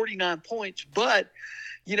up 49 points, but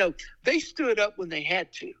they stood up when they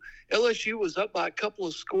had to. LSU was up by a couple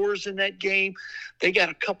of scores in that game. They got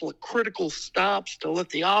a couple of critical stops to let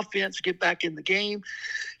the offense get back in the game,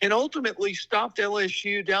 and ultimately stopped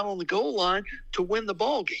LSU down on the goal line to win the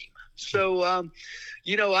ball game. So,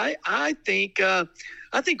 I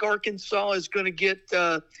think Arkansas is going to get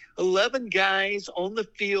 11 guys on the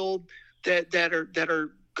field that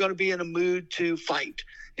are going to be in a mood to fight,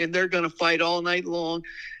 and they're going to fight all night long,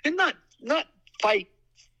 and not fight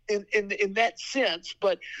in that sense,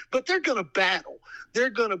 but they're going to battle. They're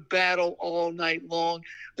going to battle all night long.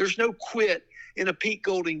 There's no quit in a Pete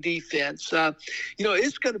Golding defense.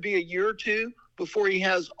 It's going to be a year or two before he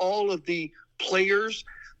has all of the players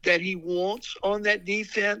that he wants on that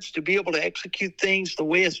defense to be able to execute things the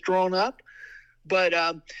way it's drawn up. But,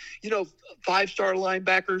 five-star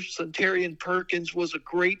linebacker Centurion Perkins was a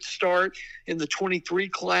great start in the 23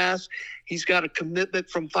 class. He's got a commitment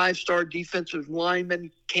from five-star defensive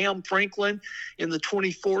lineman Cam Franklin in the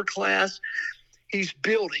 24 class. He's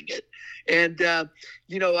building it. And,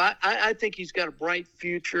 I think he's got a bright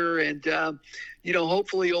future. And,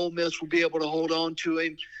 hopefully Ole Miss will be able to hold on to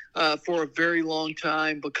him for a very long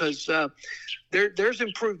time, because there's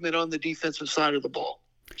improvement on the defensive side of the ball.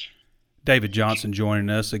 David Johnson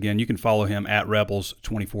joining us. Again, you can follow him at Rebels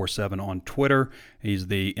 24/7 on Twitter. He's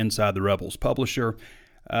the Inside the Rebels publisher.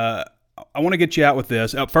 I want to get you out with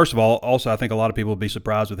this. First of all, also, I think a lot of people would be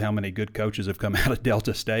surprised with how many good coaches have come out of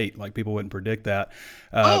Delta State. Like, people wouldn't predict that.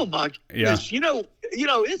 Oh, my goodness. Yeah.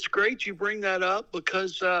 It's great you bring that up,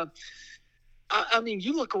 because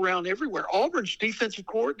you look around everywhere. Auburn's defensive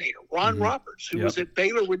coordinator, Ron Roberts, who was at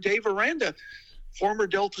Baylor with Dave Aranda, former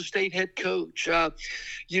Delta State head coach.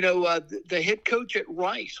 The head coach at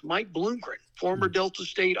Rice, Mike Bloomgren, former Delta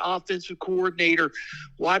State offensive coordinator.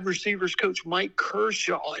 Wide receivers coach Mike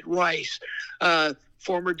Kershaw at Rice,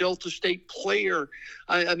 former Delta State player.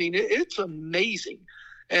 It's amazing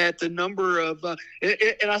at the number of and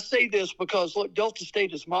I say this because, look, Delta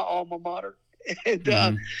State is my alma mater. And,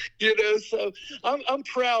 so I'm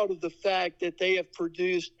proud of the fact that they have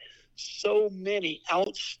produced so many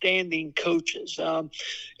outstanding coaches. And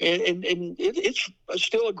it's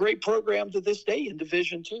still a great program to this day in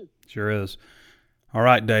Division II. Sure is. All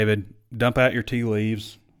right, David, dump out your tea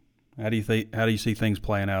leaves. How do you see things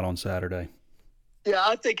playing out on Saturday? Yeah,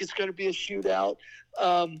 I think it's going to be a shootout.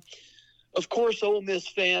 Of course, Ole Miss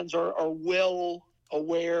fans are well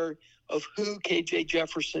aware of who KJ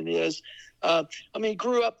Jefferson is. He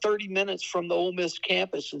grew up 30 minutes from the Ole Miss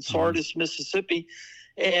campus in Sardis, Mississippi.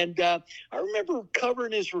 And I remember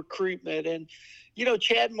covering his recruitment, and,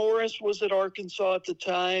 Chad Morris was at Arkansas at the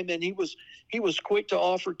time, and he was quick to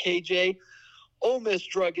offer KJ. Ole Miss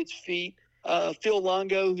drug its feet. Phil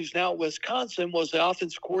Longo, who's now at Wisconsin, was the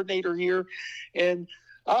offense coordinator here. And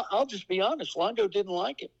I'll just be honest, Longo didn't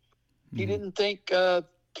like it. He didn't think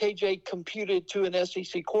KJ computed to an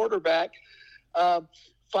SEC quarterback.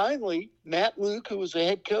 Finally, Matt Luke, who was the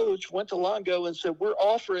head coach, went to Longo and said, "We're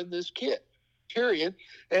offering this kid, period."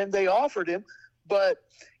 And they offered him, but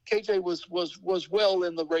KJ was well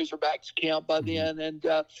in the Razorbacks camp by then, and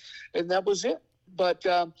that was it. But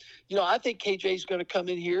I think KJ's going to come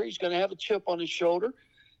in here. He's going to have a chip on his shoulder.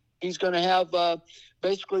 He's going to have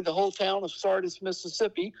basically the whole town of Sardis,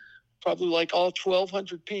 Mississippi, probably like all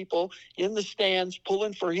 1,200 people in the stands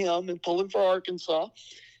pulling for him and pulling for Arkansas.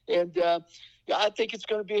 And I think it's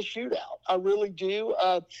going to be a shootout. I really do.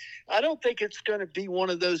 I don't think it's going to be one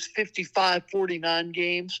of those 55-49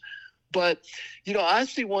 games But, I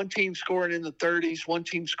see one team scoring in the 30s, one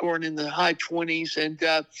team scoring in the high 20s, and,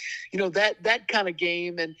 that kind of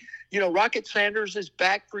game. And, Rocket Sanders is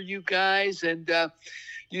back for you guys, and,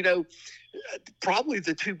 probably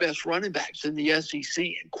the two best running backs in the SEC,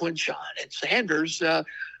 and Quinshon and Sanders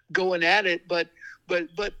going at it. But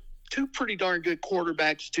two pretty darn good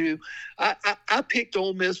quarterbacks too. I picked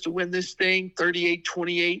Ole Miss to win this thing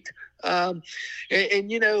 38-28. And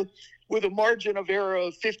with a margin of error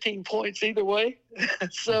of 15 points either way.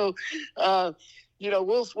 So,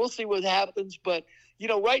 we'll see what happens. But,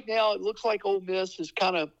 right now it looks like Ole Miss has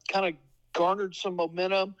kind of garnered some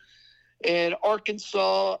momentum. And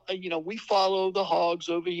Arkansas, we follow the Hogs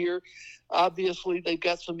over here. Obviously, they've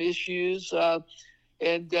got some issues. More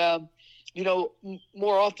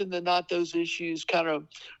often than not, those issues kind of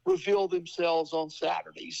reveal themselves on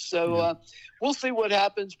Saturdays. So we'll see what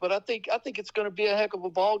happens. But I think it's going to be a heck of a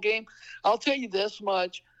ball game. I'll tell you this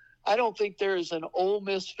much. I don't think there is an Ole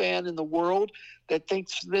Miss fan in the world that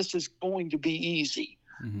thinks this is going to be easy.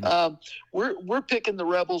 Mm-hmm. We're picking the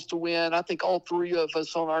Rebels to win. I think all three of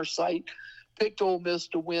us on our site picked Ole Miss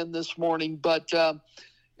to win this morning, but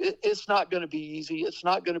it's not going to be easy. It's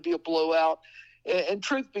not going to be a blowout. And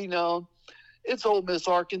truth be known, it's Ole Miss,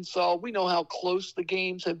 Arkansas. We know how close the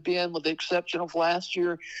games have been, with the exception of last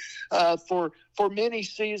year, for many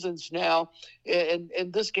seasons now.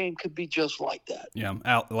 And this game could be just like that. Yeah,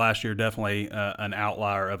 last year definitely an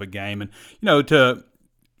outlier of a game. And to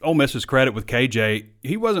Ole Miss's credit with KJ,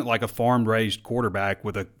 he wasn't like a farm-raised quarterback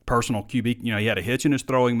with a personal QB. He had a hitch in his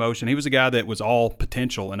throwing motion. He was a guy that was all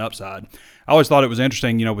potential and upside. I always thought it was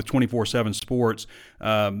interesting, with 24/7 Sports,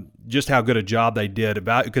 just how good a job they did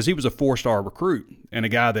about, because he was a 4-star recruit and a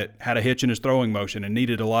guy that had a hitch in his throwing motion and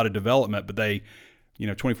needed a lot of development, but they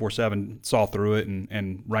 24/7 saw through it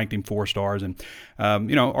and ranked him 4 stars. And,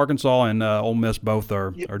 Arkansas and Ole Miss both are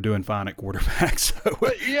doing fine at quarterback, so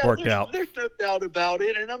it worked out. There's no doubt about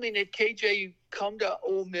it. And, if KJ come to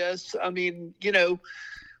Ole Miss,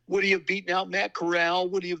 would he have beaten out Matt Corral?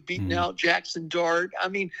 Would he have beaten out Jackson Dart?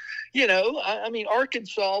 Arkansas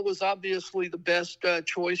was obviously the best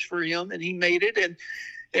choice for him, and he made it,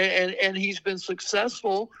 and he's been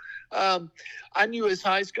successful. I know his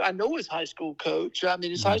high school coach.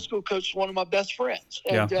 His high school coach is one of my best friends.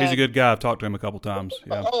 And, he's a good guy. I've talked to him a couple times.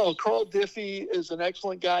 Yeah. Carl Diffie is an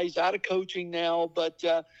excellent guy. He's out of coaching now, but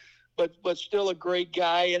still a great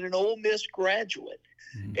guy and an Ole Miss graduate.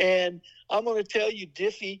 Mm-hmm. And I'm going to tell you,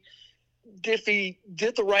 Diffie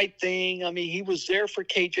did the right thing. He was there for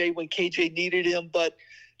KJ when KJ needed him, but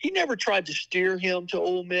he never tried to steer him to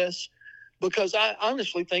Ole Miss, because I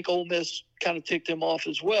honestly think Ole Miss kind of ticked him off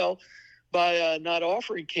as well by not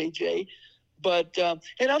offering KJ. But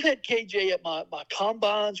and I've had KJ at my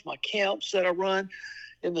combines, my camps that I run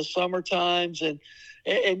in the summer times, and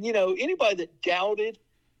anybody that doubted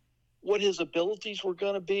what his abilities were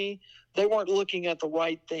going to be, they weren't looking at the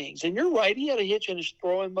right things. And you're right, he had a hitch in his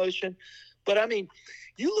throwing motion. But,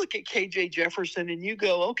 you look at KJ Jefferson and you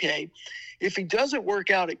go, okay, if he doesn't work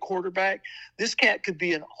out at quarterback, this cat could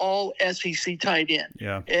be an all SEC tight end.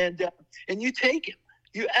 Yeah. And you take him.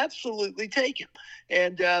 You absolutely take him.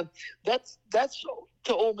 And that's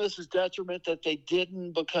to Ole Miss's detriment that they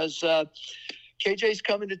didn't, because KJ's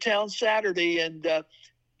coming to town Saturday, and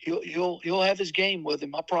he'll have his game with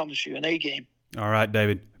him. I promise you, an A game. All right,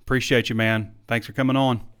 David. Appreciate you, man. Thanks for coming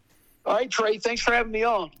on. All right, Trey. Thanks for having me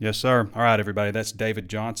on. Yes, sir. All right, everybody. That's David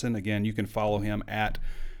Johnson. Again, you can follow him at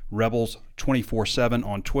Rebels 24/7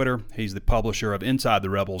 on Twitter. He's the publisher of Inside the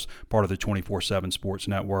Rebels, part of the 24/7 Sports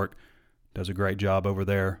Network. Does a great job over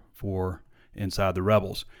there for Inside the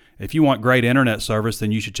Rebels. If you want great internet service,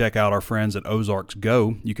 then you should check out our friends at Ozarks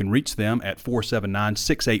Go. You can reach them at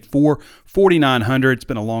 479-684-4900. It's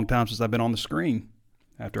been a long time since I've been on the screen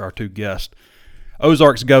after our two guests.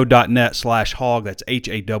 OzarksGo.net/hog. That's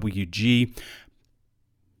HAWG.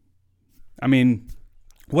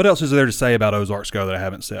 What else is there to say about Ozarks Go that I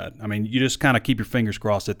haven't said? You just kind of keep your fingers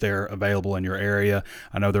crossed that they're available in your area.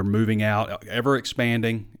 I know they're moving out, ever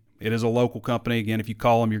expanding. It is a local company. Again, if you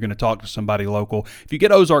call them, you're going to talk to somebody local. If you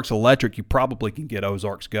get Ozarks Electric, you probably can get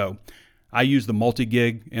Ozarks Go. I use the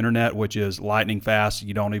multi-gig internet, which is lightning fast.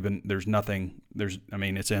 It's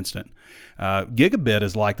instant. Gigabit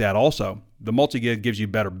is like that also. The multi-gig gives you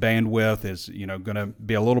better bandwidth, is going to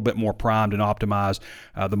be a little bit more primed and optimized.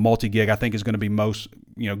 The multi-gig, I think, is going to be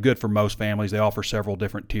good for most families. They offer several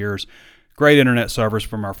different tiers. Great internet service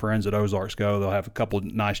from our friends at Ozarks Go. They'll have a couple of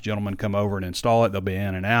nice gentlemen come over and install it. They'll be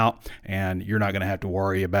in and out, and you're not going to have to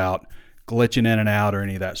worry about glitching in and out or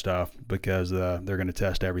any of that stuff, because they're going to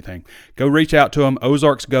test everything. Go reach out to them,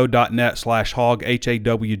 ozarksgo.net/hog,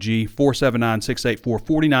 HAWG,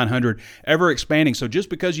 479-684-4900, ever expanding. So just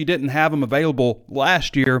because you didn't have them available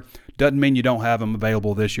last year doesn't mean you don't have them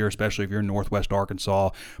available this year, especially if you're in Northwest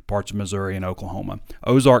Arkansas, parts of Missouri, and Oklahoma.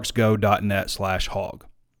 ozarksgo.net/hog.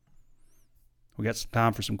 We got some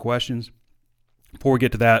time for some questions. Before we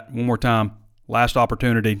get to that, one more time, last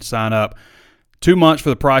opportunity to sign up. 2 months for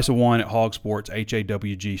the price of one at Hog Sports,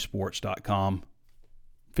 HAWGsports.com.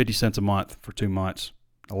 50 cents a month for 2 months,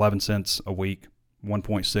 11 cents a week,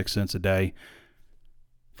 1.6 cents a day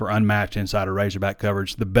for unmatched Insider Razorback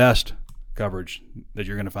coverage, the best coverage that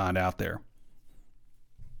you're going to find out there.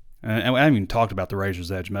 And I haven't even talked about the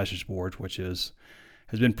Razor's Edge message board, which has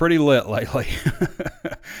been pretty lit lately.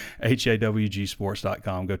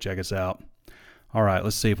 HAWGsports.com. Go check us out. All right,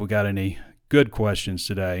 let's see if we got any good questions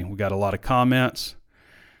today. We got a lot of comments.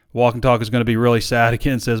 Walk and Talk is going to be really sad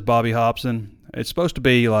again, says Bobby Hobson. It's supposed to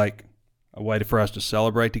be like a way for us to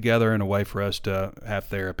celebrate together and a way for us to have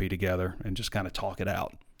therapy together and just kind of talk it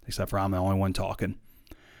out, except for I'm the only one talking.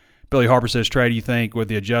 Billy Harper says, Trey, do you think with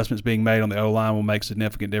the adjustments being made on the O-line will make a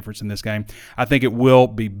significant difference in this game? I think it will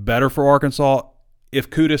be better for Arkansas if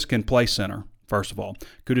Kudus can play center. First of all,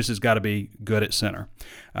 Kudus has got to be good at center.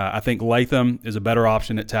 I think Latham is a better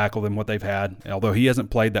option at tackle than what they've had, although he hasn't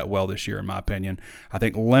played that well this year, in my opinion. I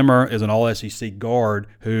think Limmer is an all-SEC guard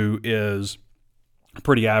who is a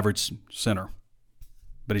pretty average center,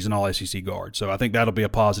 but he's an all-SEC guard. So I think that'll be a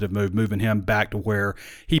positive move, moving him back to where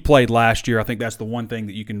he played last year. I think that's the one thing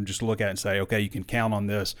that you can just look at and say, okay, you can count on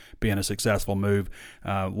this being a successful move.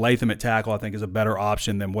 Latham at tackle, I think, is a better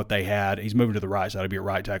option than what they had. He's moving to the right side to be a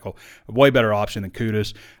right tackle. A way better option than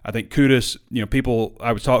Kudus. I think Kudus,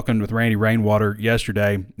 I was talking with Randy Rainwater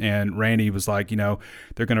yesterday, and Randy was like, they're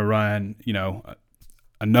going to run,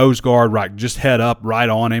 a nose guard, right, just head up right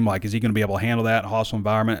on him. Like, is he going to be able to handle that in a hostile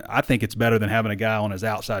environment? I think it's better than having a guy on his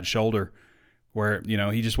outside shoulder where,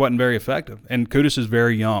 he just wasn't very effective. And Kudus is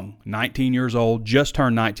very young, 19 years old, just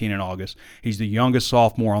turned 19 in August. He's the youngest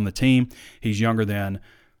sophomore on the team. He's younger than,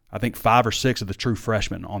 I think, 5 or 6 of the true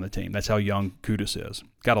freshmen on the team. That's how young Kudus is.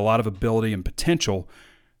 Got a lot of ability and potential,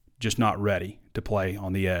 just not ready to play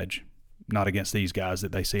on the edge, not against these guys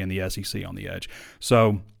that they see in the SEC on the edge.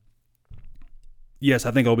 So, yes,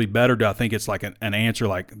 I think it'll be better. Do I think it's like an answer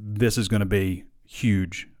like this is going to be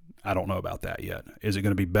huge? I don't know about that yet. Is it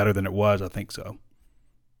going to be better than it was? I think so.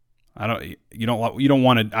 You don't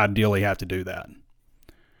want to ideally have to do that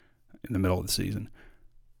in the middle of the season.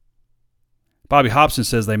 Bobby Hobson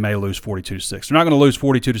says they may lose 42-6. They're not going to lose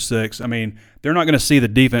 42-6. I mean, they're not going to see the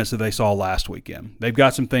defense that they saw last weekend. They've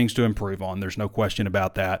got some things to improve on. There's no question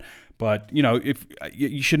about that. But, if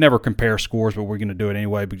you should never compare scores, but we're going to do it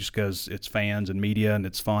anyway just because it's fans and media and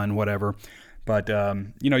it's fun, whatever. But,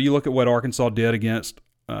 you look at what Arkansas did against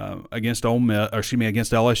Ole Miss,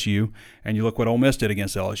 against LSU, and you look what Ole Miss did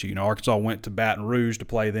against LSU. Arkansas went to Baton Rouge to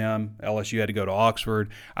play them. LSU had to go to Oxford.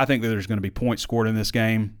 I think that there's going to be points scored in this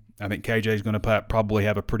game. I think KJ is going to probably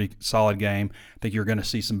have a pretty solid game. I think you're going to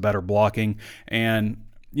see some better blocking. And,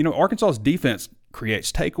 Arkansas's defense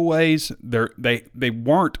creates takeaways. They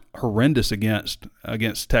weren't horrendous against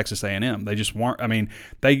Texas A&M. They just weren't. I mean,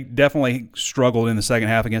 they definitely struggled in the second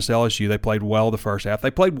half against LSU. They played well the first half.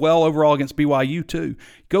 They played well overall against BYU too.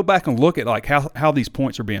 Go back and look at like how these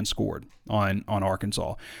points are being scored on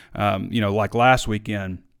Arkansas. Like last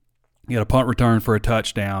weekend, you had a punt return for a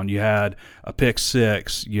touchdown. You had a pick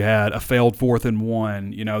six. You had a failed 4th and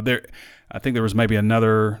 1. I think there was maybe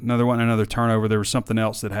another turnover. There was something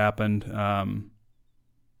else that happened.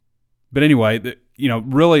 But anyway,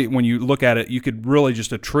 really when you look at it, you could really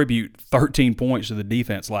just attribute 13 points to the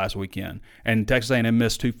defense last weekend. And Texas A&M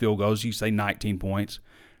missed 2 field goals. You say 19 points.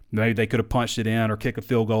 Maybe they could have punched it in or kick a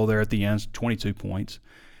field goal there at the end, 22 points.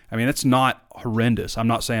 I mean, it's not horrendous. I'm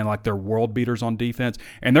not saying like they're world beaters on defense.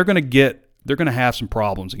 And they're going to have some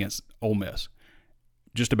problems against Ole Miss.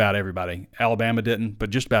 Just about everybody. Alabama didn't, but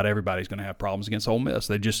just about everybody's going to have problems against Ole Miss.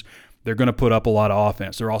 They're going to put up a lot of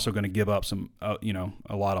offense. They're also going to give up some, a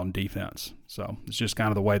lot on defense. So it's just kind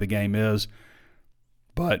of the way the game is.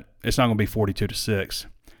 But it's not going to be 42-6.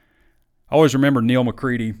 I always remember Neil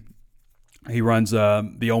McCready. He runs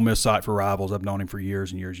the Ole Miss site for Rivals. I've known him for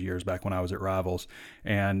years and years and years back when I was at Rivals.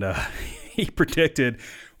 And he predicted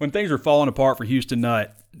when things were falling apart for Houston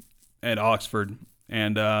Nutt at Oxford,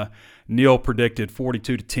 and Neil predicted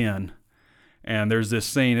 42-10. And there's this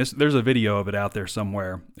scene. There's a video of it out there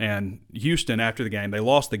somewhere. And Houston, after the game, they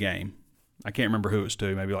lost the game. I can't remember who it was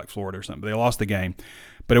to, maybe like Florida or something. But they lost the game.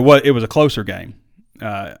 But it was a closer game.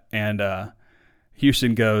 And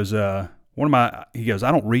Houston goes, one He goes,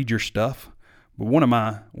 I don't read your stuff, but one of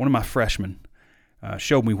my freshmen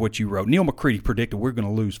showed me what you wrote. Neil McCready predicted we're going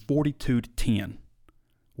to lose 42-10.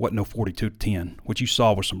 Wasn't no 42-10. What you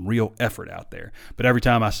saw was some real effort out there. But every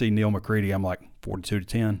time I see Neil McCready, I'm like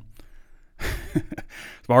 42-10.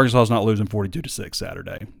 Arkansas is not losing 42-6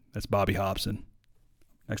 Saturday. That's Bobby Hobson.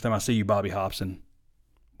 Next time I see you, Bobby Hobson,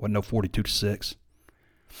 wasn't no 42-6.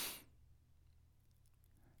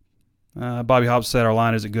 Bobby Hobson said our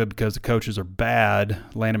line isn't good because the coaches are bad.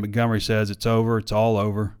 Landon Montgomery says it's over. It's all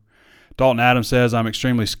over. Dalton Adams says I'm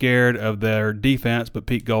extremely scared of their defense, but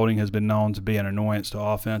Pete Golding has been known to be an annoyance to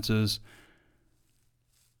offenses.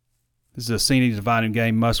 This is a senior dividing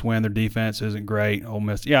game, must win. Their defense isn't great. Ole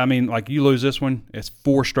Miss, yeah, I mean, like you lose this one, it's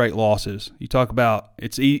 4 straight losses. You talk about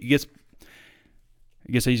it gets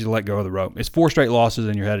easy to let go of the rope. It's 4 straight losses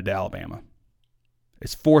and you're headed to Alabama.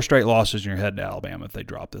 It's 4 straight losses and you're headed to Alabama if they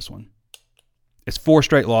drop this one. It's 4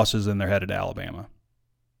 straight losses and they're headed to Alabama.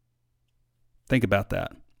 Think about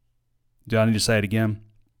that. Do I need to say it again?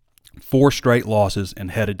 4 straight losses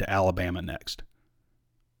and headed to Alabama next.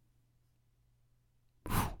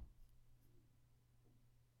 Whew.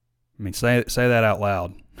 I mean, say that out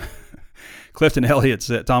loud. Thomas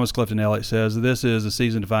Clifton Elliott says, this is a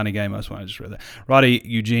season-defining game. That's why I just read that. Roddy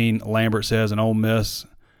Eugene Lambert says, an Ole Miss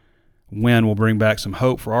win will bring back some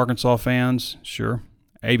hope for Arkansas fans. Sure.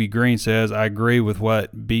 A.B. Green says, I agree with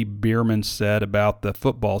what B. Bierman said about the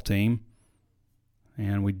football team.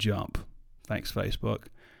 And we jump. Thanks, Facebook.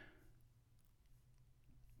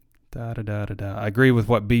 I agree with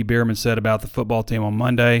what B. Bierman said about the football team on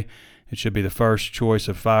Monday. It should be the first choice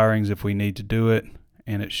of firings if we need to do it,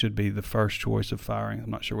 and it should be the first choice of firing. I'm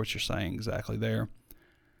not sure what you're saying exactly there.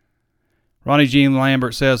 Ronnie Jean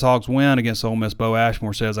Lambert says Hogs win against Ole Miss. Bo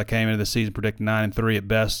Ashmore says I came into the season predicting 9-3 at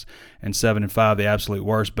best and 7-5, the absolute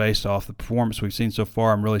worst based off the performance we've seen so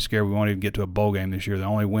far. I'm really scared we won't even get to a bowl game this year. The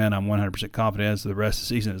only win I'm 100% confident is the rest of the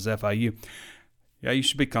season is FIU. Yeah, you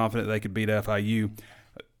should be confident they could beat FIU.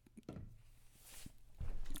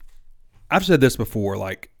 I've said this before,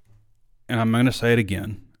 and I'm going to say it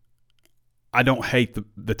again. I don't hate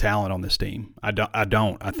the talent on this team. I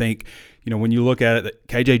don't. I think, when you look at it,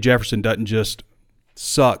 KJ Jefferson doesn't just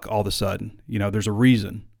suck all of a sudden. There's a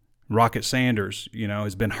reason. Rocket Sanders,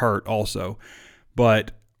 has been hurt also.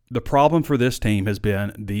 But the problem for this team has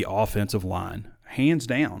been the offensive line, hands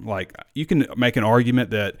down. You can make an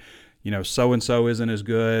argument that, so-and-so isn't as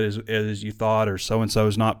good as you thought, or so-and-so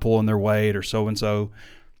is not pulling their weight, or so-and-so.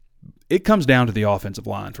 It comes down to the offensive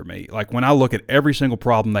line for me. When I look at every single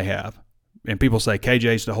problem they have, and people say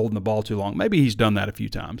KJ's holding the ball too long. Maybe he's done that a few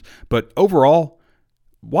times. But overall,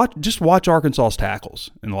 just watch Arkansas's tackles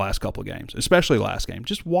in the last couple of games, especially last game.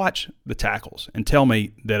 Just watch the tackles and tell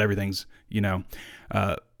me that everything's,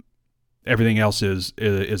 everything else is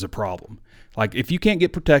a problem. If you can't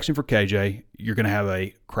get protection for KJ, you're going to have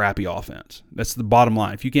a crappy offense. That's the bottom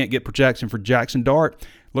line. If you can't get protection for Jackson Dart,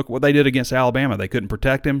 look what they did against Alabama. They couldn't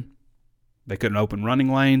protect him. They couldn't open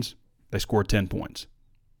running lanes. They scored 10 points.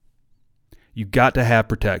 You got to have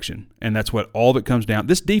protection, and that's what all of it comes down.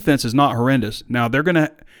 This defense is not horrendous. Now they're gonna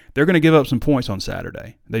give up some points on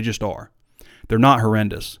Saturday. They just are. They're not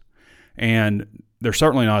horrendous, and they're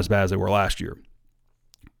certainly not as bad as they were last year.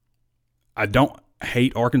 I don't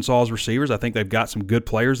hate Arkansas's receivers. I think they've got some good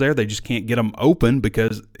players there. They just can't get them open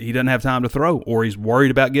because he doesn't have time to throw, or he's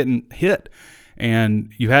worried about getting hit.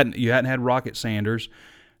 And you hadn't had Rocket Sanders.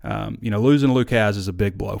 Losing Luke Haz is a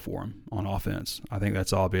big blow for him on offense. I think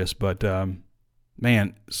that's obvious. But,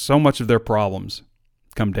 man, so much of their problems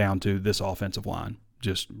come down to this offensive line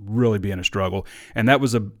just really being a struggle. And that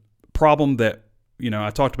was a problem that, I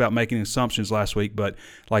talked about making assumptions last week. But,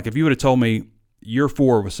 if you would have told me year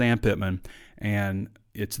 4 with Sam Pittman and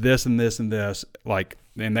it's this and this and this,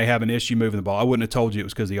 and they have an issue moving the ball, I wouldn't have told you it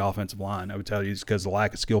was because of the offensive line. I would tell you it's because of the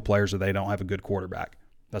lack of skill players or they don't have a good quarterback.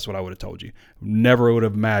 That's what I would have told you. Never would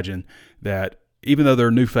have imagined that even though there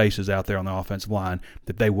are new faces out there on the offensive line,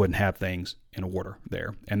 that they wouldn't have things in order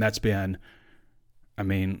there. And that's been,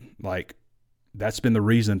 that's been the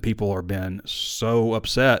reason people have been so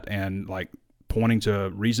upset and pointing to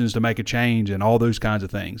reasons to make a change and all those kinds of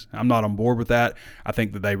things. I'm not on board with that. I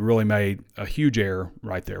think that they really made a huge error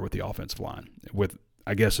right there with the offensive line, with,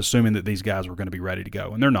 I guess, assuming that these guys were going to be ready to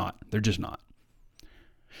go. And they're not. They're just not.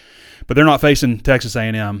 But they're not facing Texas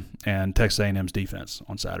A&M and Texas A&M's defense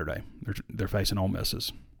on Saturday. They're facing Ole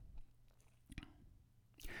Miss's.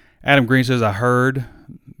 Adam Green says, I heard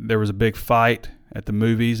there was a big fight at the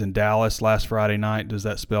movies in Dallas last Friday night. Does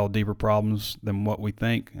that spell deeper problems than what we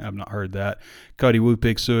think? I've not heard that. Cody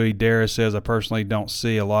Woo-Pig Sui Darius says, I personally don't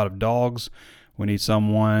see a lot of dogs. We need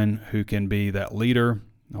someone who can be that leader.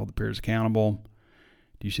 Hold the peers accountable.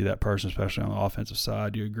 Do you see that person, especially on the offensive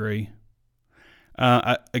side? Do you agree?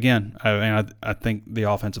 I think the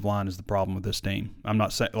offensive line is the problem with this team. I'm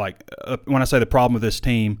not saying when I say the problem with this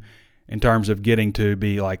team in terms of getting to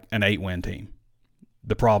be like an 8-win team,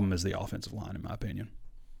 the problem is the offensive line, in my opinion.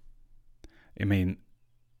 I mean,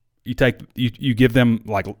 you give them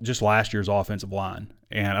like just last year's offensive line,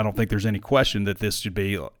 and I don't think there's any question that this should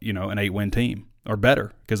be, an 8-win team or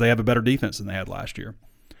better because they have a better defense than they had last year.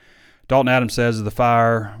 Dalton Adams says, is the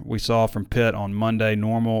fire we saw from Pitt on Monday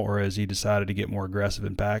normal, or has he decided to get more aggressive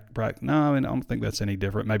in practice? No, I don't think that's any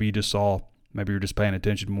different. Maybe you're just paying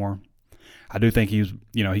attention more. I do think he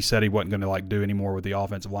said he wasn't going to do any more with the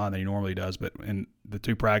offensive line than he normally does, but in the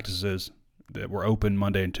 2 practices that were open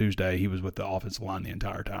Monday and Tuesday, he was with the offensive line the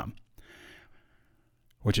entire time,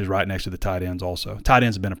 which is right next to the tight ends also. Tight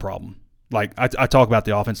ends have been a problem. Like, I talk about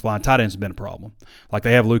the offensive line. Tight ends have been a problem. Like,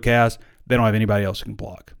 they have Lucas. They don't have anybody else who can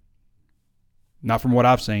block. Not from what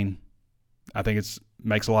I've seen. I think it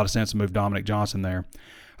makes a lot of sense to move Dominic Johnson there.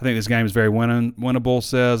 I think this game is very winnable,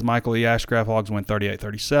 says Michael E. Ashcraft. Hogs win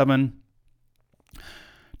 38-37.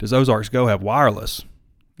 Does Ozarks Go have wireless?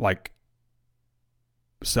 Like,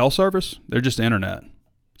 cell service? They're just internet.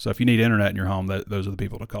 So if you need internet in your home, those are the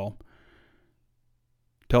people to call.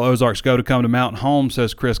 Tell Ozarks Go to come to Mountain Home,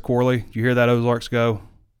 says Chris Corley. Do you hear that, Ozarks Go?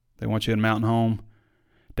 They want you in Mountain Home.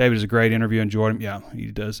 David is a great interview. Enjoyed him. Yeah, he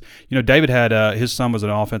does. David had his son was an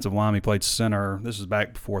offensive lineman. He played center. This is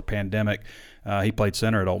back before the pandemic. He played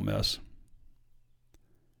center at Ole Miss.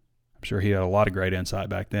 I'm sure he had a lot of great insight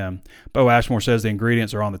back then. Bo Ashmore says the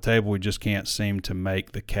ingredients are on the table. We just can't seem to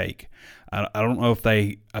make the cake. I don't know if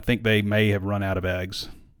I think they may have run out of eggs.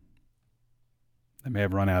 They may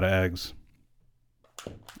have run out of eggs.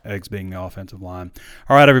 Eggs being the offensive line.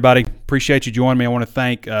 All right, everybody. Appreciate you joining me. I want to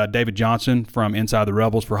thank David Johnson from Inside the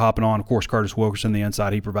Rebels for hopping on. Of course, Curtis Wilkerson, the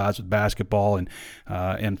insight he provides with basketball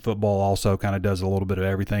and football also kind of does a little bit of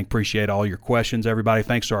everything. Appreciate all your questions, everybody.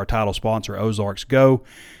 Thanks to our title sponsor, Ozarks Go,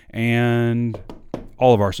 and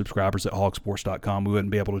all of our subscribers at hogsports.com. We wouldn't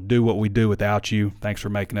be able to do what we do without you. Thanks for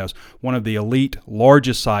making us one of the elite,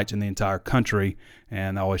 largest sites in the entire country,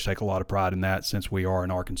 and I always take a lot of pride in that since we are an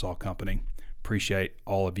Arkansas company. Appreciate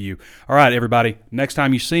all of you. All right, everybody. Next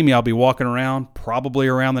time you see me, I'll be walking around, probably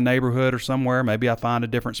around the neighborhood or somewhere. Maybe I find a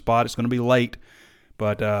different spot. It's going to be late,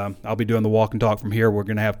 but I'll be doing the walk and talk from here. We're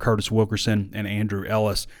going to have Curtis Wilkerson and Andrew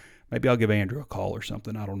Ellis. Maybe I'll give Andrew a call or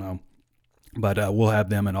something. I don't know. But we'll have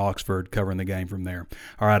them in Oxford covering the game from there.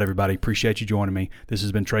 All right, everybody. Appreciate you joining me. This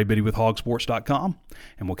has been Trey Biddy with hogsports.com,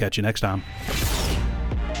 and we'll catch you next time.